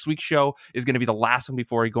podcast, next week's show is going to be the last one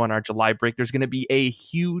before we go on our July break. There's going to be a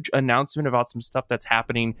huge announcement about some stuff that's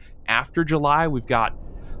happening after July. We've got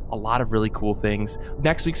a lot of really cool things.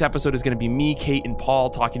 Next week's episode is going to be me, Kate, and Paul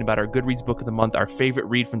talking about our Goodreads book of the month, our favorite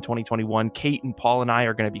read from 2021. Kate and Paul and I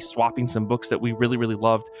are going to be swapping some books that we really, really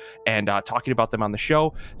loved and talking about them on the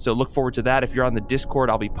show. So look forward to that. If you're on the Discord,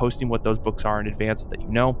 I'll be posting what those books are in advance so that you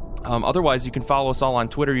know. Otherwise, you can follow us all on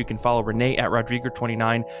Twitter. You can follow Renee at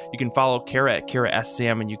Rodrigo29. You can follow Kara at Kara S.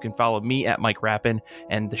 Sam, and you can follow me at Mike Rappin,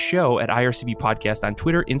 and the show at IRCB Podcast on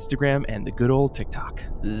Twitter, Instagram, and the good old TikTok.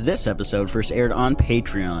 This episode first aired on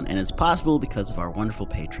Patreon and is possible because of our wonderful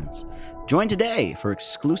patrons. Join today for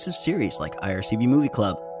exclusive series like IRCB Movie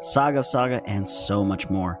Club, Saga of Saga, and so much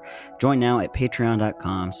more. Join now at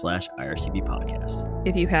patreon.com/IRCB Podcast.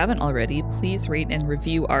 If you haven't already, please rate and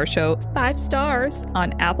review our show 5 stars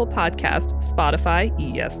on Apple Podcast, Spotify,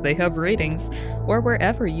 yes, they have ratings, or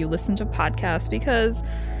wherever you listen to podcasts, because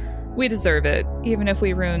we deserve it, even if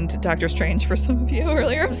we ruined Doctor Strange for some of you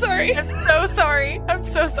earlier. I'm sorry. I'm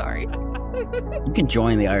so sorry. You can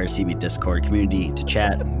join the IRCB Discord community to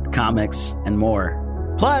chat, comics, and more.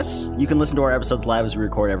 Plus, you can listen to our episodes live as we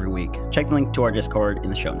record every week. Check the link to our Discord in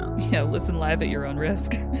the show notes. Yeah, listen live at your own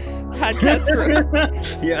risk. Podcasts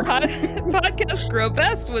grow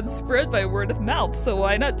best when spread by word of mouth, so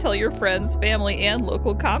why not tell your friends, family, and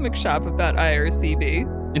local comic shop about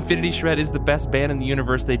IRCB? Infinity Shred is the best band in the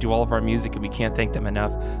universe. They do all of our music, and we can't thank them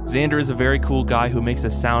enough. Xander is a very cool guy who makes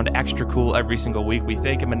us sound extra cool every single week. We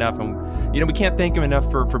thank him enough, and we can't thank him enough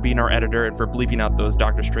for being our editor and for bleeping out those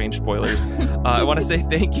Doctor Strange spoilers. I want to say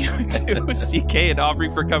thank you to CK and Aubrey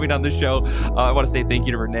for coming on the show. I want to say thank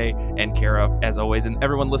you to Renee and Kara, as always, and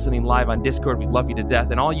everyone listening live on Discord. We love you to death,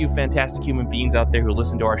 and all you fantastic human beings out there who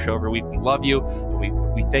listen to our show every week, we love you, and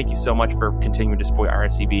we thank you so much for continuing to support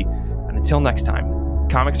IRCB. And until next time,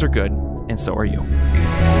 comics are good, and so are you.